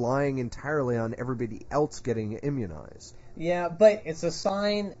relying entirely on everybody else getting immunized. Yeah, but it's a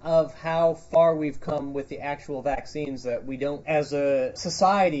sign of how far we've come with the actual vaccines that we don't, as a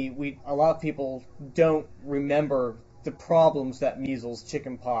society, a lot of people don't remember the problems that measles,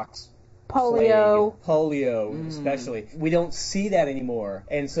 chickenpox, polio especially. We don't see that anymore.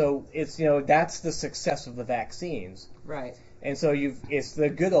 And so it's, that's the success of the vaccines. Right. And so it's the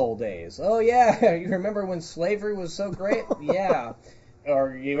good old days. Oh yeah, you remember when slavery was so great? Yeah.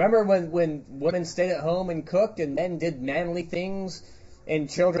 Or you remember when women stayed at home and cooked and men did manly things and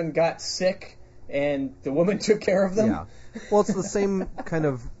children got sick and the woman took care of them? Yeah. Well, it's the same kind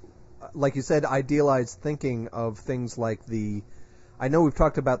of, like you said, idealized thinking of things like I know we've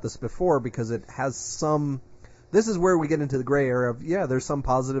talked about this before because it has this is where we get into the gray area of, there's some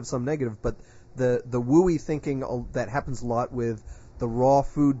positive, some negative, but the wooey thinking that happens a lot with the raw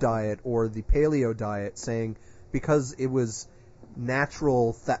food diet or the paleo diet, saying because it was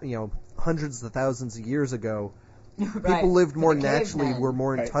natural, hundreds of thousands of years ago, Right. people lived more The naturally, cavemen. were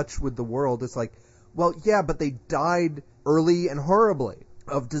more in Right. touch with the world. It's like, well, yeah, but they died early and horribly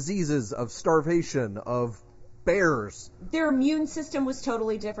of diseases, of starvation, of bears. Their immune system was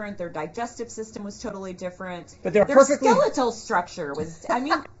totally different. Their digestive system was totally different. But they're their perfectly- skeletal structure was,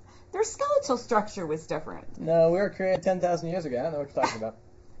 their skeletal structure was different. No, we were created 10,000 years ago. I don't know what you're talking about.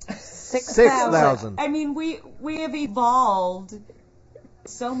 6,000. I mean, we have evolved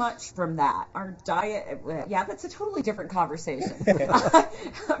so much from that. Our diet, that's a totally different conversation.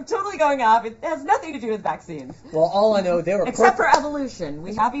 I'm totally going off. It has nothing to do with vaccines. Well, all I know, they were Except for evolution.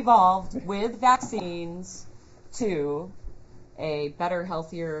 We have evolved with vaccines to a better,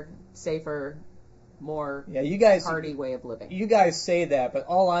 healthier, safer, more hardy way of living. You guys say that, but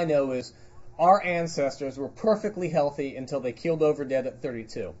all I know is our ancestors were perfectly healthy until they keeled over dead at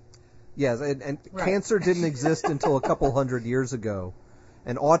 32. Yes, and Right. cancer didn't exist until a couple hundred years ago.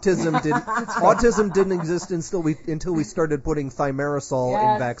 And autism didn't exist until we started putting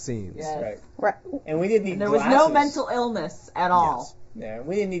thimerosal in vaccines. Yes. Right. And we didn't need And there was glasses. no mental illness at all. Yeah,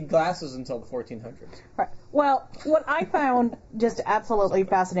 we didn't need glasses until the 1400s. Right. Well, what I found just absolutely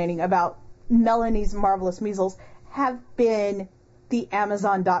fascinating about Melanie's Marvelous Measles have been the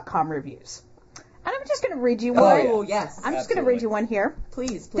Amazon.com reviews. And I'm just going to read you one. Oh, yes. I'm just going to read you one here.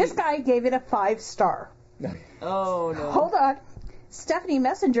 Please. This guy gave it a 5-star. Oh, no. Hold on. Stephanie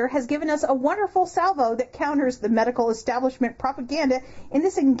Messenger has given us a wonderful salvo that counters the medical establishment propaganda in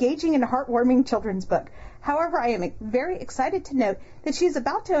this engaging and heartwarming children's book. However, I am very excited to note that she is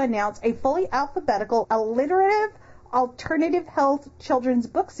about to announce a fully alphabetical, alliterative, alternative health children's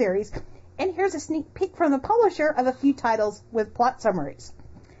book series. And here's a sneak peek from the publisher of a few titles with plot summaries.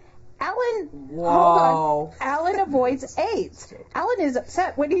 Alan, Whoa. hold on. Alan avoids AIDS. Alan is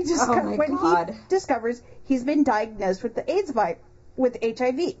upset when he discovers he's been diagnosed with the with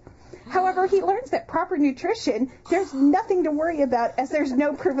HIV. However, he learns that proper nutrition, there's nothing to worry about as there's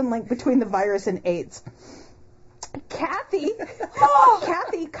no proven link between the virus and AIDS. Kathy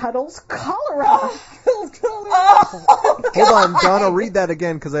cuddles cholera. Hold on, Donna, read that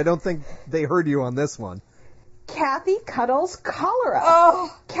again because I don't think they heard you on this one. Kathy cuddles cholera.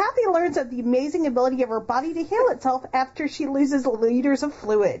 Kathy learns of the amazing ability of her body to heal itself after she loses liters of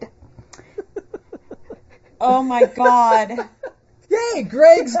fluid. Oh my God. Yay,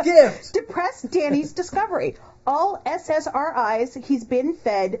 Greg's gift! Depressed Danny's discovery. All SSRIs he's been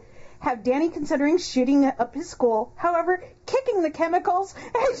fed have Danny considering shooting up his school. However, kicking the chemicals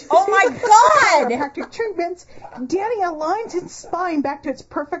and chiropractic treatments, Danny aligns his spine back to its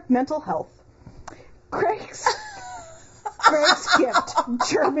perfect mental health. Greg's gift,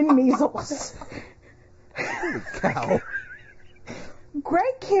 German measles. Holy cow.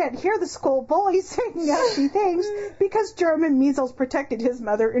 Greg can't hear the school bullies saying nasty things because German measles protected his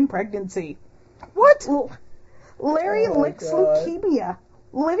mother in pregnancy. What? Larry licks leukemia.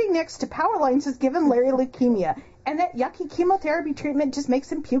 Living next to power lines has given Larry leukemia, and that yucky chemotherapy treatment just makes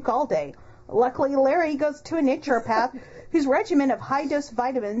him puke all day. Luckily, Larry goes to a naturopath whose regimen of high-dose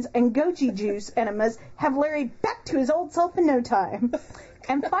vitamins and goji juice enemas have Larry back to his old self in no time.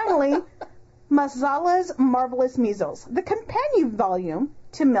 And finally, Masala's Marvelous Measles, the companion volume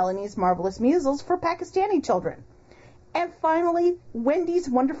to Melanie's Marvelous Measles for Pakistani children. And finally, Wendy's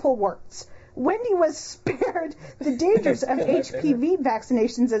Wonderful Works. Wendy was spared the dangers of HPV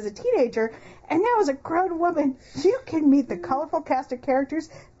vaccinations as a teenager, and now as a grown woman, you can meet the colorful cast of characters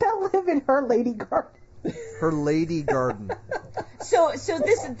that live in her lady garden. Her lady garden. So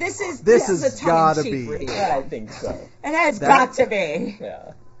this is a gotta tongue-in-cheek be. reading. I think so. It has got to be.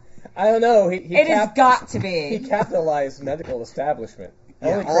 Yeah. I don't know. It has got to be. He capitalized medical establishment.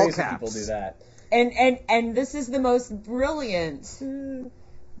 Yeah, Only all crazy caps. people do that. And this is the most brilliant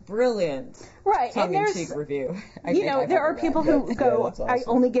Right, and tongue-in-cheek there's, review. there are people who go, that's awesome. I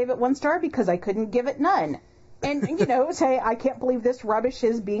only gave it 1 star because I couldn't give it none. And, say, I can't believe this rubbish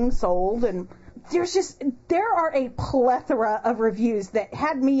is being sold. And there are a plethora of reviews that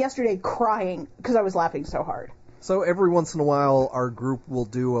had me yesterday crying because I was laughing so hard. So every once in a while, our group will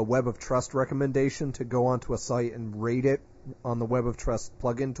do a Web of Trust recommendation to go onto a site and rate it on the Web of Trust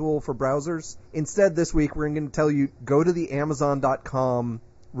plugin tool for browsers. Instead, this week, we're going to tell you, go to the Amazon.com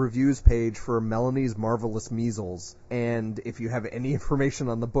reviews page for Melanie's Marvelous Measles. And if you have any information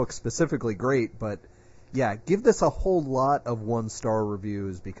on the book specifically, great. But yeah, give this a whole lot of 1-star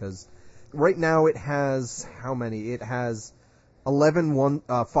reviews because right now it has, how many? It has 11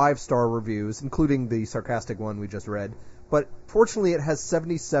 5-star reviews, including the sarcastic one we just read. But fortunately, it has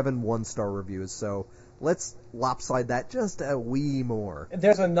 77 1-star reviews, so let's lopside that just a wee more.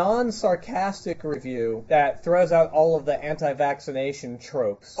 There's a non-sarcastic review that throws out all of the anti-vaccination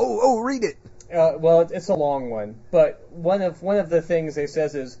tropes. Oh, read it. Well, it's a long one, but one of the things they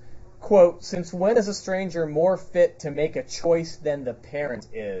says is, quote, "Since when is a stranger more fit to make a choice than the parent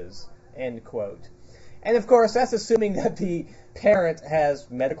is?" End quote. And of course, that's assuming that the parent has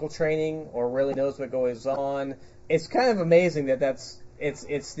medical training or really knows what goes on. It's kind of amazing that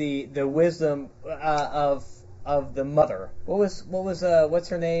it's the wisdom of the mother. What's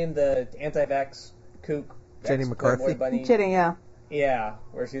her name? The anti-vax kook. Jenny McCarthy. Jenny, yeah. Yeah,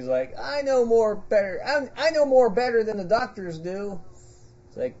 where she's like, I know more better than the doctors do.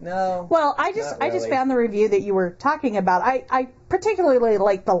 It's like, no. Well, I just found the review that you were talking about. I particularly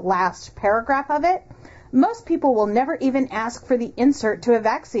like the last paragraph of it. Most people will never even ask for the insert to a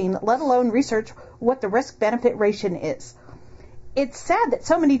vaccine, let alone research what the risk-benefit ration is. It's sad that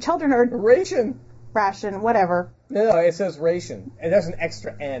so many children are... Ration, whatever. No, it says ration. And there's an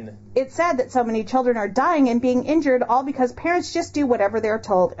extra N. It's sad that so many children are dying and being injured all because parents just do whatever they're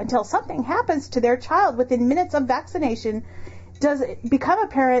told until something happens to their child within minutes of vaccination. Does it become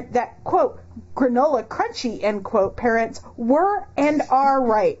apparent that, quote, granola crunchy, end quote, parents were and are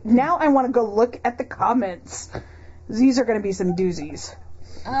right. Now I want to go look at the comments. These are going to be some doozies.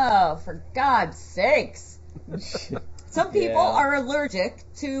 Oh, for God's sakes. Some people are allergic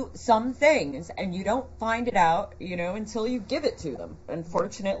to some things, and you don't find it out, until you give it to them.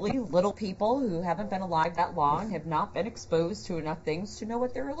 Unfortunately, little people who haven't been alive that long have not been exposed to enough things to know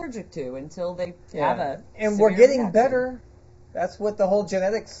what they're allergic to until they have a And we're getting better. That's what the whole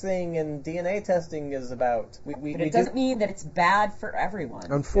genetics thing and DNA testing is about. But it doesn't mean that it's bad for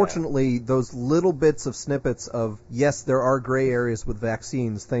everyone. Unfortunately, those little bits of snippets of, yes, there are gray areas with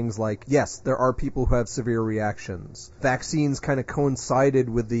vaccines, things like, yes, there are people who have severe reactions. Vaccines kind of coincided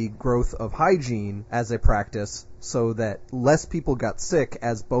with the growth of hygiene as a practice so that less people got sick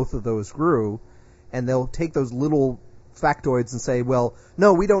as both of those grew, and they'll take those little factoids and say, well,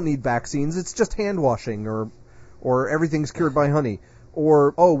 no, we don't need vaccines, it's just hand washing, or everything's cured by honey.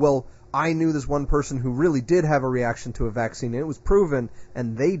 Or, oh, well, I knew this one person who really did have a reaction to a vaccine, and it was proven,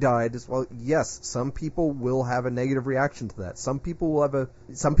 and they died. Well, yes, some people will have a negative reaction to that. Some people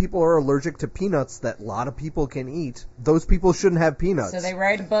are allergic to peanuts that a lot of people can eat. Those people shouldn't have peanuts. So they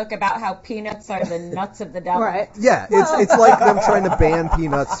write a book about how peanuts are the nuts of the devil. Right. Yeah, it's like them trying to ban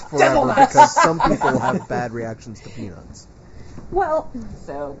peanuts forever because some people have bad reactions to peanuts. Well,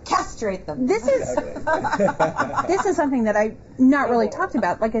 So castrate them. this is something that I've not really talked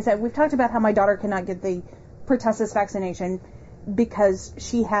about. Like I said, we've talked about how my daughter cannot get the pertussis vaccination because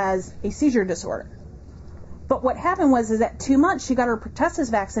she has a seizure disorder. But what happened was that 2 months she got her pertussis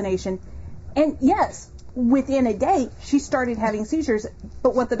vaccination, and yes, within a day she started having seizures.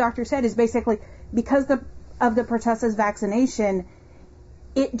 But what the doctor said is basically because of the pertussis vaccination,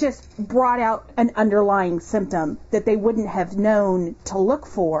 it just brought out an underlying symptom that they wouldn't have known to look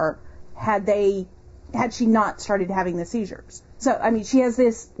for had she not started having the seizures. So, I mean, she has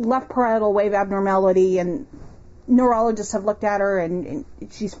this left parietal wave abnormality, and neurologists have looked at her, and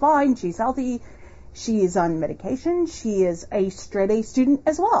she's fine, she's healthy, she's on medication, she is a straight A student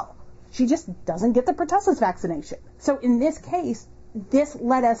as well. She just doesn't get the pertussis vaccination. So in this case, this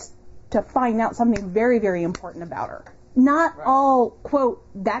led us to find out something very, very important about her. Not all, quote,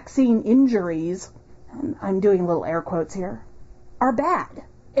 vaccine injuries, I'm doing little air quotes here, are bad.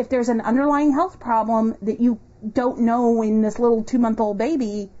 If there's an underlying health problem that you don't know in this little 2-month-old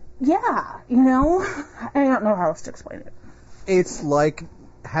baby, I don't know how else to explain it. It's like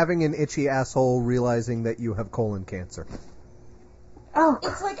having an itchy asshole realizing that you have colon cancer. Oh,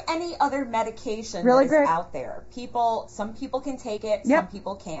 It's like any other medication Really that is great. out there. Some people can take it, Yep. some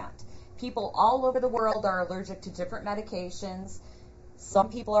people can't. People all over the world are allergic to different medications. Some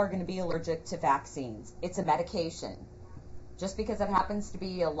people are going to be allergic to vaccines. It's a medication. Just because it happens to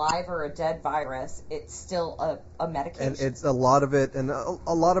be a live or a dead virus, it's still a medication. And it's a lot of it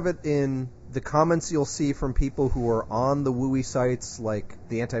in the comments you'll see from people who are on the wooey sites, like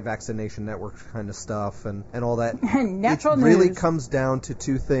the Anti-Vaccination Network kind of stuff and all that. Natural It really news. comes down to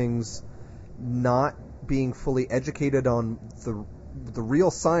two things: not being fully educated on the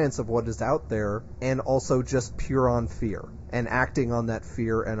real science of what is out there, and also just pure on fear and acting on that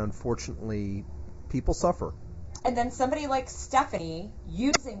fear, and unfortunately people suffer. And then somebody like Stephanie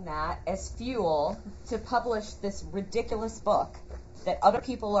using that as fuel to publish this ridiculous book that other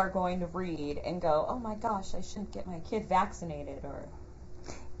people are going to read and go, oh my gosh, I shouldn't get my kid vaccinated. Or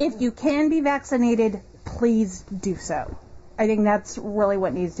if you can be vaccinated, please do so. I think that's really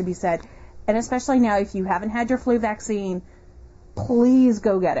what needs to be said. And especially now, if you haven't had your flu vaccine, please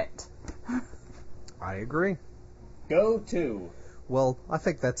go get it. I agree. Go to. Well, I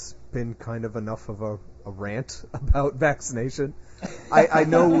think that's been kind of enough of a rant about vaccination. I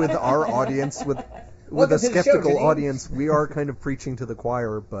know with our audience, with Welcome a to the show, skeptical Janine. audience, we are kind of preaching to the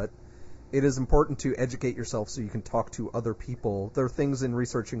choir, but it is important to educate yourself so you can talk to other people. There are things in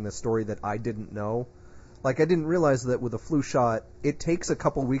researching this story that I didn't know. Like, I didn't realize that with a flu shot, it takes a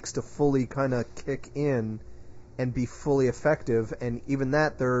couple weeks to fully kind of kick in and be fully effective, and even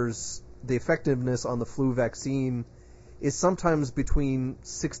that, there's the effectiveness on the flu vaccine is sometimes between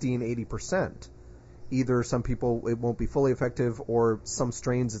 60 and 80%. Either some people it won't be fully effective, or some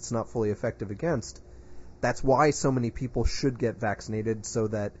strains it's not fully effective against. That's why so many people should get vaccinated, so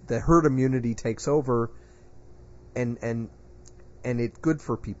that the herd immunity takes over, and it's good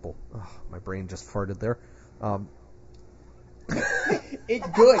for people. Oh, my brain just farted there. It's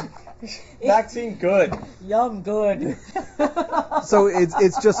good. Vaccine good. yum good. So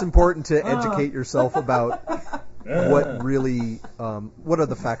it's just important to educate yourself about what really, what are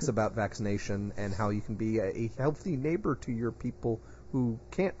the facts about vaccination and how you can be a healthy neighbor to your people who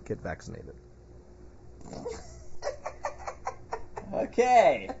can't get vaccinated.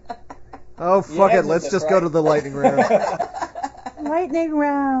 Okay. Oh, fuck You it. Let's answered just this, go right? to the lightning round. Lightning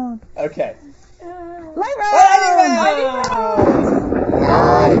round. Okay. Light round.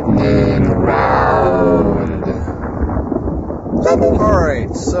 All right,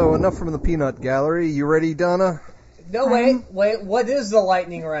 so enough from the peanut gallery. You ready, Donna? No, wait. What is the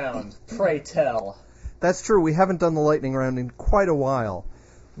lightning round? Pray tell. That's true. We haven't done the lightning round in quite a while.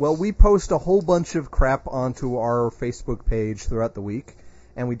 Well, we post a whole bunch of crap onto our Facebook page throughout the week,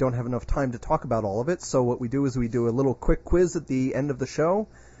 and we don't have enough time to talk about all of it, so what we do is we do a little quick quiz at the end of the show.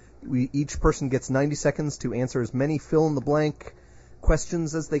 Each person gets 90 seconds to answer as many fill-in-the-blank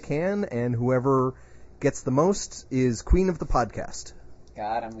questions as they can, and whoever gets the most is queen of the podcast.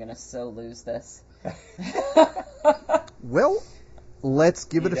 God, I'm gonna so lose this. Well, let's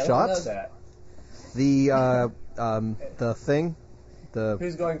give it a shot. Know that. The thing.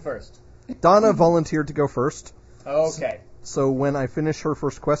 Who's going first? Donna volunteered to go first. Okay. So when I finish her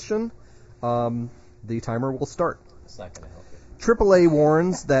first question, the timer will start. It's not going to help you. AAA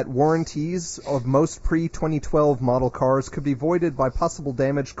warns that warranties of most pre-2012 model cars could be voided by possible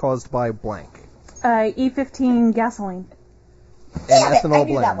damage caused by blank. E15 gasoline. And ethanol I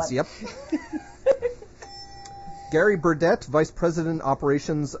knew that blends. one. Yep. Gary Burdett, Vice President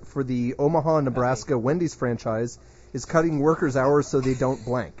Operations for the Omaha, Nebraska Wendy's franchise, is cutting workers' hours so they don't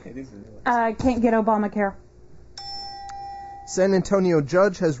blank. Can't get Obamacare. San Antonio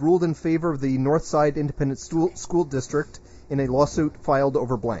judge has ruled in favor of the Northside Independent School District in a lawsuit filed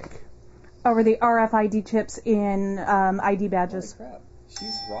over blank. Over the RFID chips in ID badges. Holy crap.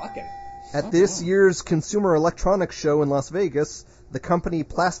 She's rocking. At this year's Consumer Electronics Show in Las Vegas, the company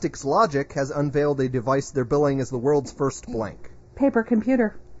Plastics Logic has unveiled a device they're billing as the world's first blank. Paper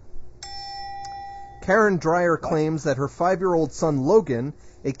computer. Karen Dreyer claims that her 5-year-old son Logan,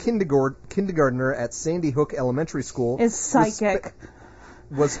 a kindergartner at Sandy Hook Elementary School, Is psychic.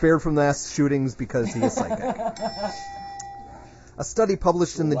 was spared from the mass shootings because he is psychic. A study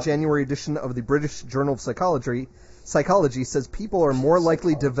published in the January edition of the British Journal of Psychology says people are more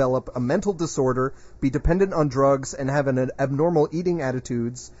likely to develop a mental disorder, be dependent on drugs, and have an abnormal eating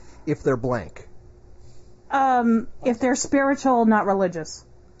attitudes if they're blank. If they're spiritual, not religious.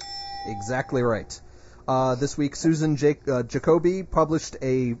 Exactly right. This week, Susan Jacoby published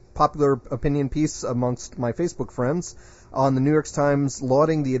a popular opinion piece amongst my Facebook friends on the New York Times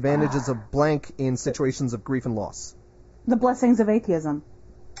lauding the advantages of blank in situations of grief and loss. The blessings of atheism.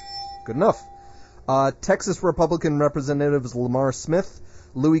 Good enough. Texas Republican Representatives Lamar Smith,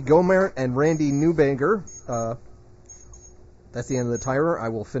 Louis Gohmert, and Randy Neuberger, that's the end of the timer, I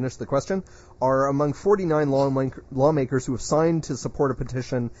will finish the question, are among 49 lawmakers who have signed to support a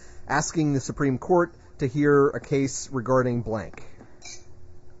petition asking the Supreme Court to hear a case regarding blank.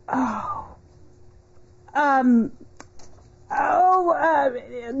 The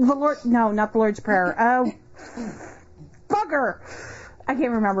Lord, no, not the Lord's Prayer. Bugger! I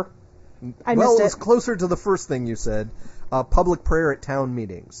can't remember. I Well, missed it's it. closer to the first thing you said. Public prayer at town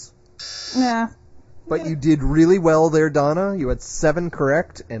meetings. Yeah. But you did really well there, Donna. You had 7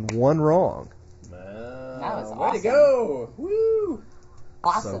 correct and 1 wrong. That was Way to awesome. go! Woo!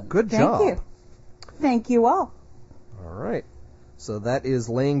 Awesome. So, good Thank job. you. Thank you all. All right. So that is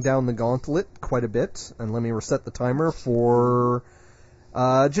laying down the gauntlet quite a bit. And let me reset the timer for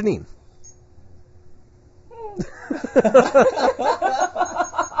Janine.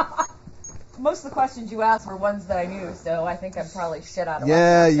 Most of the questions you asked were ones that I knew, so I think I'm probably shit out of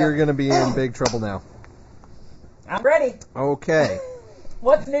Yeah, luck. you're going to be in big trouble now. I'm ready. Okay.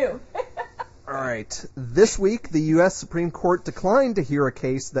 What's new? All right. This week, the U.S. Supreme Court declined to hear a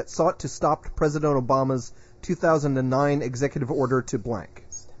case that sought to stop President Obama's 2009 executive order to blank.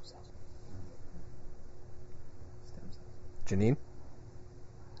 Janine?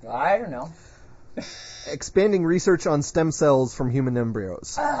 I don't know. Expanding research on stem cells from human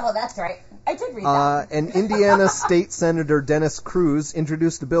embryos. Oh, that's right. I did read that. And Indiana State Senator Dennis Cruz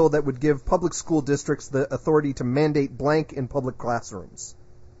introduced a bill that would give public school districts the authority to mandate blank in public classrooms.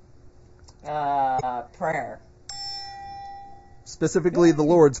 Prayer. Specifically, the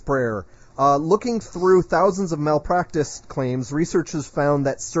Lord's Prayer. Looking through thousands of malpractice claims, researchers found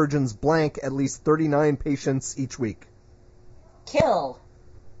that surgeons blank at least 39 patients each week. Kill.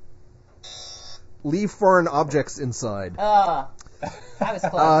 Leave foreign objects inside. That was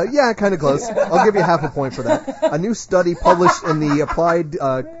close. Yeah, kind of close. I'll give you half a point for that. A new study published in the Applied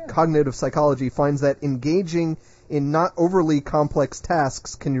Cognitive Psychology finds that engaging in not overly complex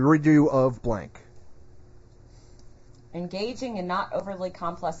tasks can rid you of blank. Engaging in not overly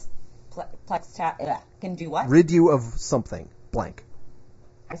complex can do what? Rid you of something. Blank.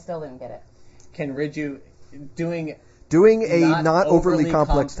 I still didn't get it. Can rid you doing a not overly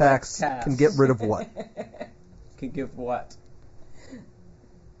complex task task can get rid of what? can give what?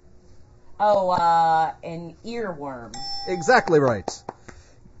 Oh, an earworm. Exactly right.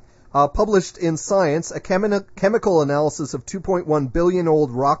 Published in Science, a chemical analysis of 2.1 billion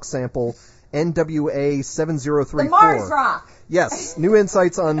old rock sample NWA 7034. The Mars rock. Yes, new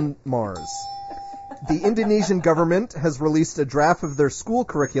insights on Mars. The Indonesian government has released a draft of their school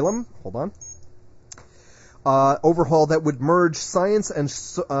curriculum. Hold on. Overhaul that would merge science and...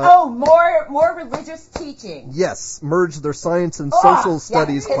 more religious teaching. Yes, merge their science and social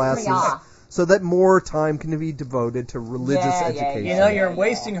studies pissed me classes off. so that more time can be devoted to religious education. You know, you're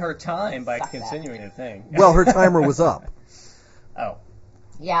wasting her time by continuing the thing. Well, her timer was up. Oh.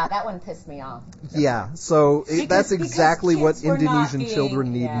 Yeah, that one pissed me off. Yeah, so that's Because exactly what kids were not Indonesian being-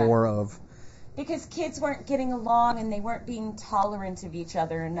 children need yeah. more of. Because kids weren't getting along and they weren't being tolerant of each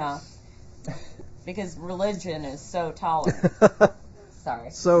other enough. Because religion is so tolerant.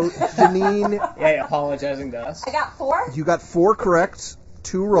 Sorry. So, Janine, Yeah, apologizing to us. I got 4? you got 4 correct,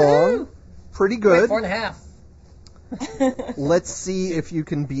 2 wrong. Woo! Pretty Wait, good. 4.5. Let's see if you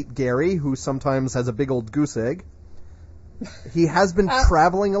can beat Gary, who sometimes has a big old goose egg. He has been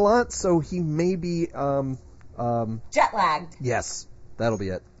traveling a lot, so he may be, Jet lagged. yes, that'll be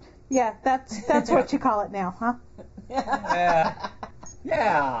it. Yeah, that's what you call it now, huh?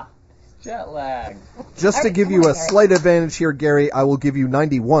 Yeah. Jet lag. Just to Alright, give come you on, a Gary. slight advantage here, Gary, I will give you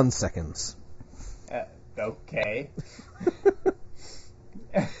 91 seconds. Okay.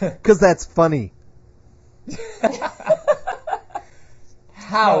 Because that's funny.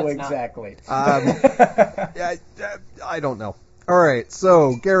 How No, it's not. exactly? I don't know. All right,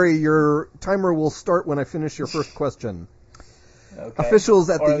 so, Gary, your timer will start when I finish your first question. Okay. Officials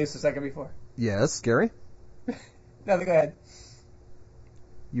at or the... at least a second before. Yes, Gary? No, go ahead.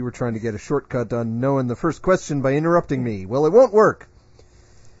 You were trying to get a shortcut on knowing the first question by interrupting me. Well, it won't work.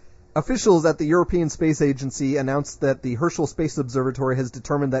 Officials at the European Space Agency announced that the Herschel Space Observatory has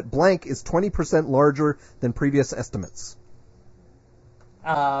determined that blank is 20% larger than previous estimates.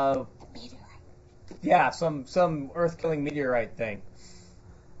 Yeah, some Earth-killing meteorite thing.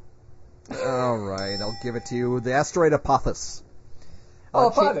 All right, I'll give it to you. The asteroid Apophis.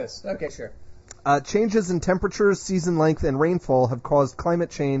 Apophis. Okay, sure. Changes in temperatures, season length, and rainfall have caused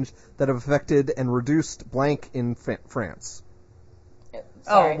climate change that have affected and reduced blank in France.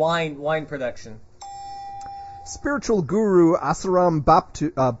 Sorry. Oh, wine production. Spiritual guru Asaram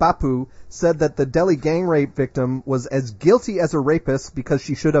Bapu said that the Delhi gang rape victim was as guilty as a rapist because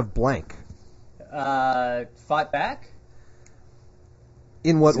she should have blank. Fought back?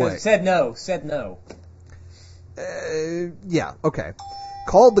 In what way? Said no. Yeah, okay.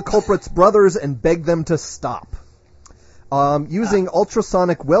 Called the culprits brothers and begged them to stop. Using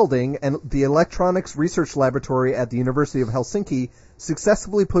ultrasonic welding, and the Electronics Research Laboratory at the University of Helsinki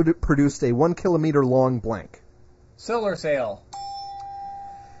successfully produced a 1 kilometer long blank. Solar sail.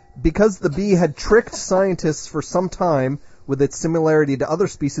 Because the bee had tricked scientists for some time with its similarity to other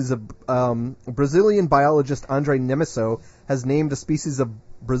species of Brazilian biologist Andre Nemiso has named a species of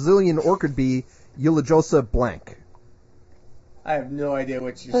Brazilian orchid bee Eulojosa blank. I have no idea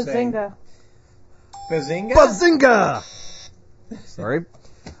what you're saying. Bazinga. Bazinga? Bazinga! Sorry.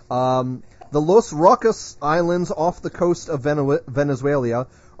 The Los Roques Islands off the coast of Venezuela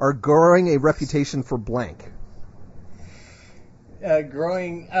are growing a reputation for blank.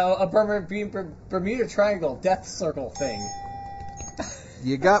 Growing a Bermuda Triangle death circle thing.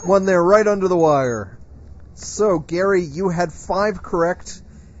 You got one there right under the wire. So, Gary, you had 5 correct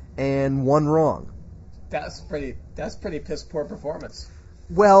and 1 wrong. That's pretty piss poor performance.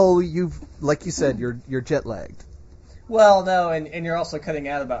 Well, like you said, you're jet lagged. Well, no, and you're also cutting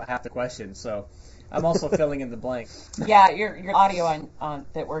out about half the question, so I'm also filling in the blank. Yeah, your audio on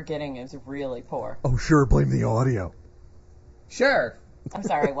that we're getting is really poor. Oh, sure, blame the audio. Sure. I'm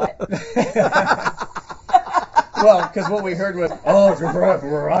sorry, what? Well, because what we heard was,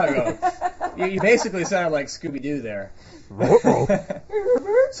 you basically sounded like Scooby-Doo there.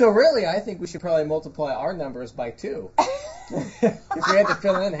 So really, I think we should probably multiply our numbers by 2. If we had to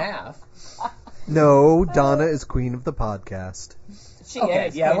fill in half. No, Donna is queen of the podcast. She Okay,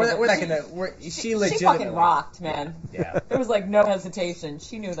 is. yeah, queen we're of not it. gonna. She She legitimately. fucking rocked, man. Yeah. There was like no hesitation.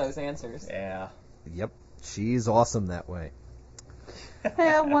 She knew those answers. Yeah. Yep, she's awesome that way.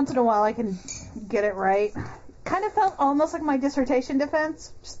 Yeah, once in a while I can get it right. Kind of felt almost like my dissertation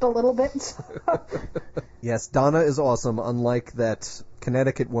defense, just a little bit. Yes, Donna is awesome, unlike that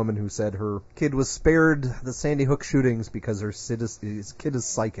Connecticut woman who said her kid was spared the Sandy Hook shootings because his kid is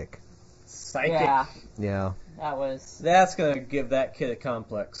psychic. Psychic. Yeah, Yeah. that was. That's gonna give that kid a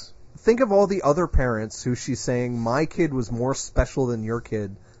complex. Think of all the other parents who she's saying, my kid was more special than your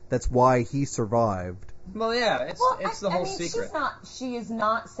kid. That's why he survived. Well, yeah, it's the whole secret. She is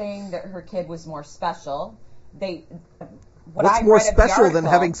not saying that her kid was more special. What's more special than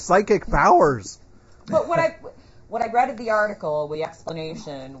having psychic powers? But what I read of the article, the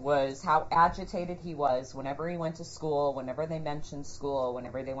explanation was how agitated he was whenever he went to school, whenever they mentioned school,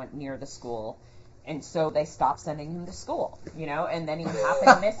 whenever they went near the school, And so they stopped sending him to school, and then he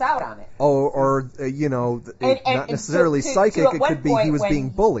happened to miss out on it. Or not necessarily psychic. at It one could be he point was being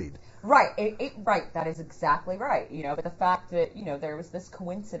bullied. Right, right. That is exactly right. But the fact that there was this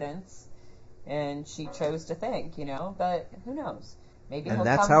coincidence, and she chose to think, but who knows? Maybe And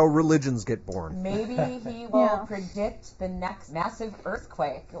that's how religions get born. Maybe he will predict the next massive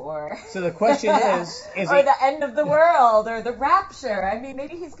earthquake, or so the question is or the end of the world, or the rapture. I mean,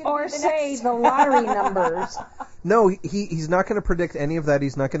 maybe he's going to be the next... the lottery numbers. No, he's not going to predict any of that.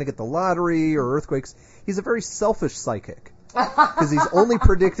 He's not going to get the lottery or earthquakes. He's a very selfish psychic. Because he's only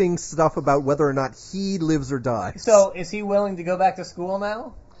predicting stuff about whether or not he lives or dies. So is he willing to go back to school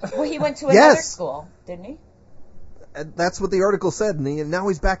now? Well, he went to another school, didn't he? That's what the article said, and now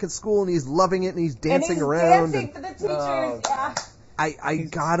he's back at school and he's loving it and he's dancing around. Dancing for the teachers. Yeah.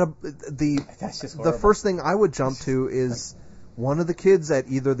 That's just horrible. The first thing I would jump to is one of the kids at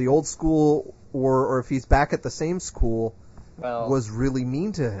either the old school or if he's back at the same school was really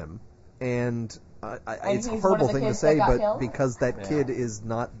mean to him, and it's a horrible thing to say, but killed? Because that kid is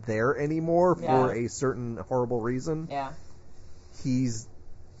not there anymore for a certain horrible reason, he's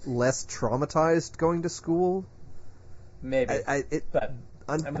less traumatized going to school. Maybe. It's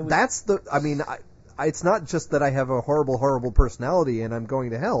not just that I have a horrible, horrible personality and I'm going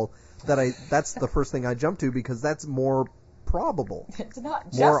to hell. That's the first thing I jump to because that's more probable. It's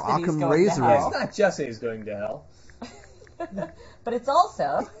not just more that he's Occam going razor. to hell. It's not just that he's going to hell. But it's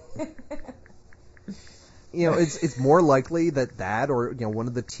also... it's more likely that or one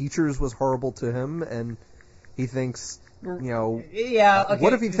of the teachers was horrible to him and he thinks... Yeah, okay.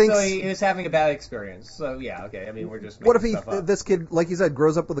 What if he thinks... So he was having a bad experience. So, yeah, okay. I mean, we're just What if this kid, like you said,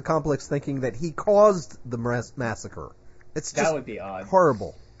 grows up with a complex thinking that he caused the massacre? It's just that would be odd.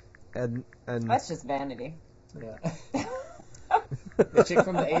 Horrible. And that's just vanity. Yeah. The chick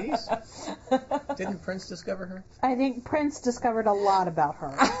from the 80s? Didn't Prince discover her? I think Prince discovered a lot about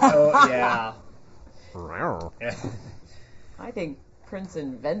her. Oh, yeah. I think Prince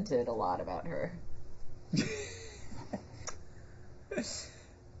invented a lot about her.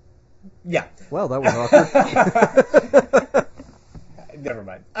 Yeah. Well, that was awkward. Never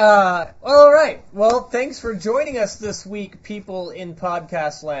mind. All right. Well, thanks for joining us this week, people in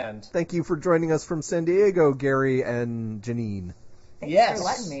podcast land. Thank you for joining us from San Diego, Gary and Janine. Thanks for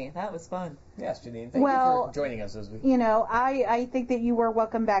letting me. That was fun. Yes, Janine. Thank you for joining us this week. I think that you were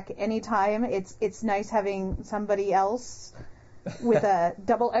welcome back anytime. It's nice having somebody else with a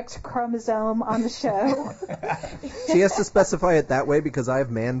double X chromosome on the show. She has to specify it that way because I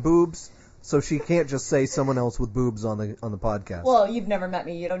have man boobs. So she can't just say someone else with boobs on the podcast. Well, you've never met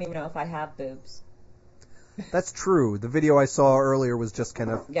me. You don't even know if I have boobs. That's true. The video I saw earlier was just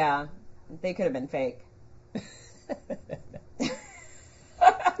kind of... Yeah, they could have been fake.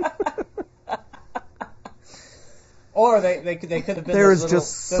 Or they could have been... There is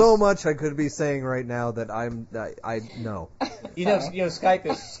just so much I could be saying right now that I know.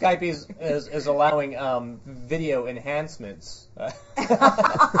 Skype is allowing video enhancements.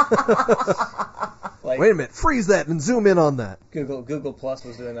 Wait a minute, freeze that and zoom in on that. Google Plus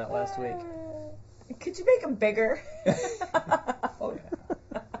was doing that last week. Could you make them bigger? Oh yeah.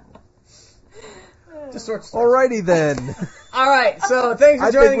 Just sort of stuff. Alrighty then. All right, so thanks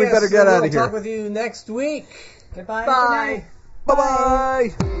for joining us. I think we better get out of here. We'll talk with you next week. Goodbye. Bye.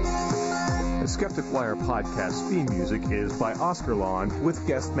 Bye-bye. The Skeptic Wire podcast theme music is by Oscar Lawn with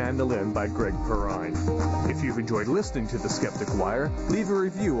guest mandolin by Greg Perrine. If you've enjoyed listening to The Skeptic Wire, leave a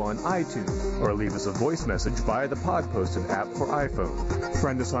review on iTunes or leave us a voice message via the Podposted app for iPhone.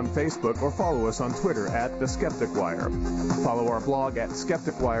 Friend us on Facebook or follow us on Twitter at The Skeptic Wire. Follow our blog at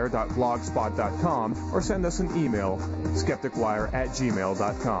skepticwire.blogspot.com or send us an email,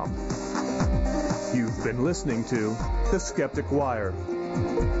 skepticwire@gmail.com. You've been listening to The Skeptic Wire.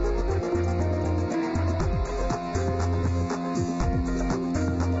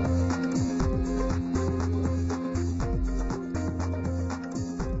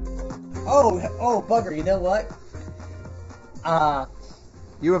 Oh, bugger, you know what?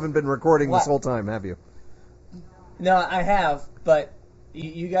 You haven't been recording this whole time, have you? No, I have, but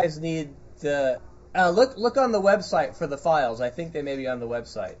you guys need to... look on the website for the files. I think they may be on the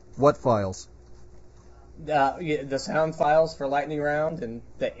website. What files? The sound files for Lightning Round and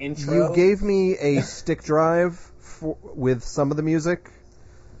the intro. You gave me a stick drive with some of the music,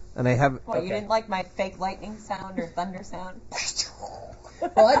 and I have... What, you didn't like my fake lightning sound or thunder sound?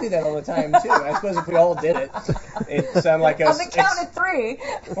 Well, I do that all the time, too. I suppose if we all did it, it'd sound like us. On the count of 3.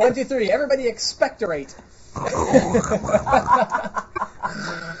 1, 2, 3. Everybody expectorate.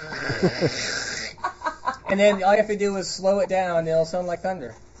 And then all you have to do is slow it down, and it'll sound like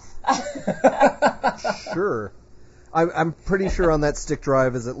thunder. Sure. I'm pretty sure on that stick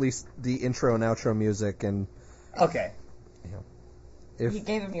drive is at least the intro and outro music, and Okay. if You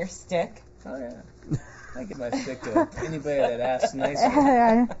gave him your stick. Oh, yeah. I give my stick to anybody that asks nicely.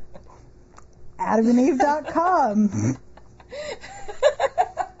 AdamandEve.com.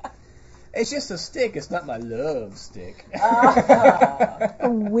 It's just a stick. It's not my love stick.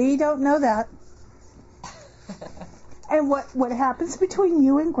 We don't know that. And what happens between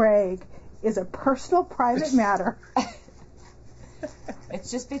you and Greg is a personal, private matter.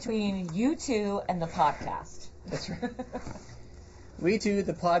 It's just between you two and the podcast. That's right. We two,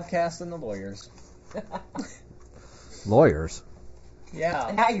 the podcast, and the lawyers. lawyers. Yeah.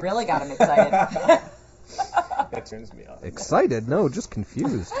 And now you really got him excited. That turns me off. Excited? No, just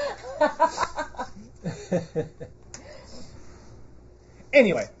confused.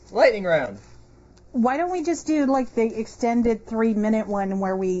 Anyway, lightning round. Why don't we just do like the extended 3-minute one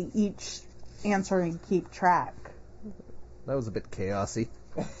where we each answer and keep track? That was a bit chaosy.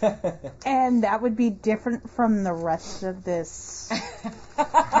 And that would be different from the rest of this.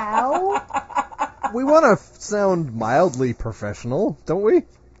 How? We want to sound mildly professional, don't we?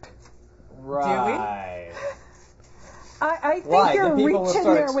 Right. I think Why? you're The people will reaching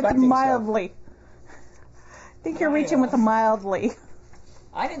start there with the expecting mildly. I think you're reaching with the mildly.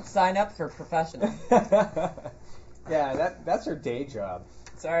 I didn't sign up for professional. Yeah, that's her day job.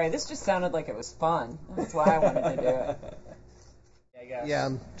 Sorry, this just sounded like it was fun. That's why I wanted to do it. I guess. Yeah,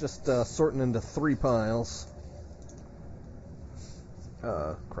 I'm just sorting into 3 piles.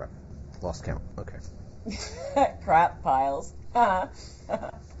 Crap. Lost count. Okay. Crap piles. Well,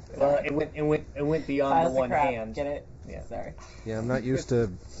 it went beyond Piles the one of crap. hand. Get it? Yeah. Sorry. Yeah, I'm not used to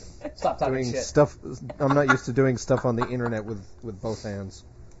Stop talking doing shit. stuff. I'm not used to doing stuff on the internet with both hands.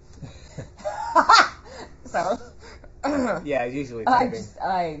 So. Yeah, usually typing.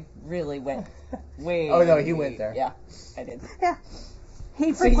 I really went way. Oh, no, he went there. Yeah, I did. Yeah.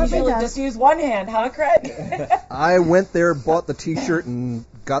 He So you frequently usually does. just use one hand, huh, Craig? I went there, bought the t-shirt, and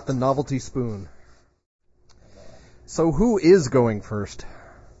got the novelty spoon. So who is going first?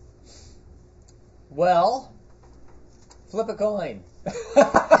 Well, flip a coin. If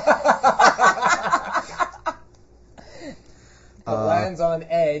it lands on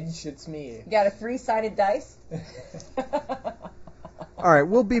edge, it's me. You got a 3-sided dice? Alright,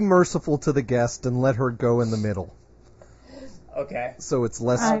 we'll be merciful to the guest and let her go in the middle. Okay. So it's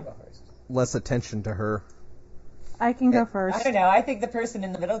less attention to her. I can go I first. don't know. I think the person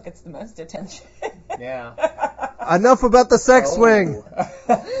in the middle gets the most attention. Yeah. Enough about the sex swing!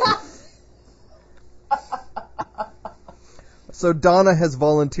 So Donna has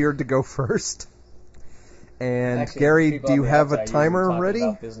volunteered to go first. And Actually, Gary, people do on you the have a outside usually timer talking ready?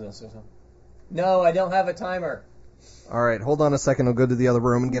 about business or something. No, I don't have a timer. Alright, hold on a second. I'll go to the other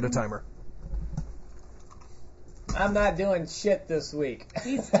room and get a timer. I'm not doing shit this week.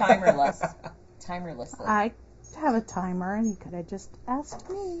 He's timerless. Timerlessly. I have a timer, and he could have just asked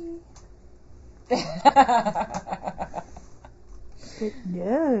me. But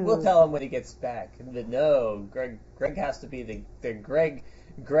no. We'll tell him when he gets back. But no, Greg has to be the Greg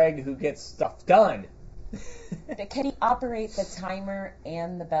who gets stuff done. Can he operate the timer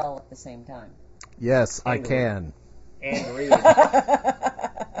and the bell at the same time? Yes, I And can. And read.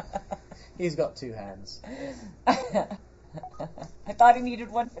 He's got 2 hands. I thought he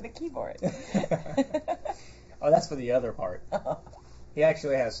needed one for the keyboard. Oh, that's for the other part. He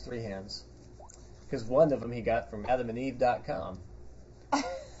actually has 3 hands. Because one of them he got from AdamandEve.com.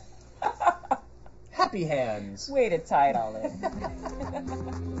 Happy hands. Way to tie it all in.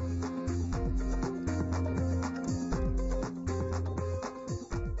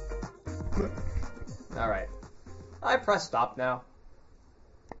 Alright. I press stop now.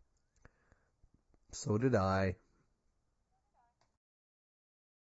 So did I.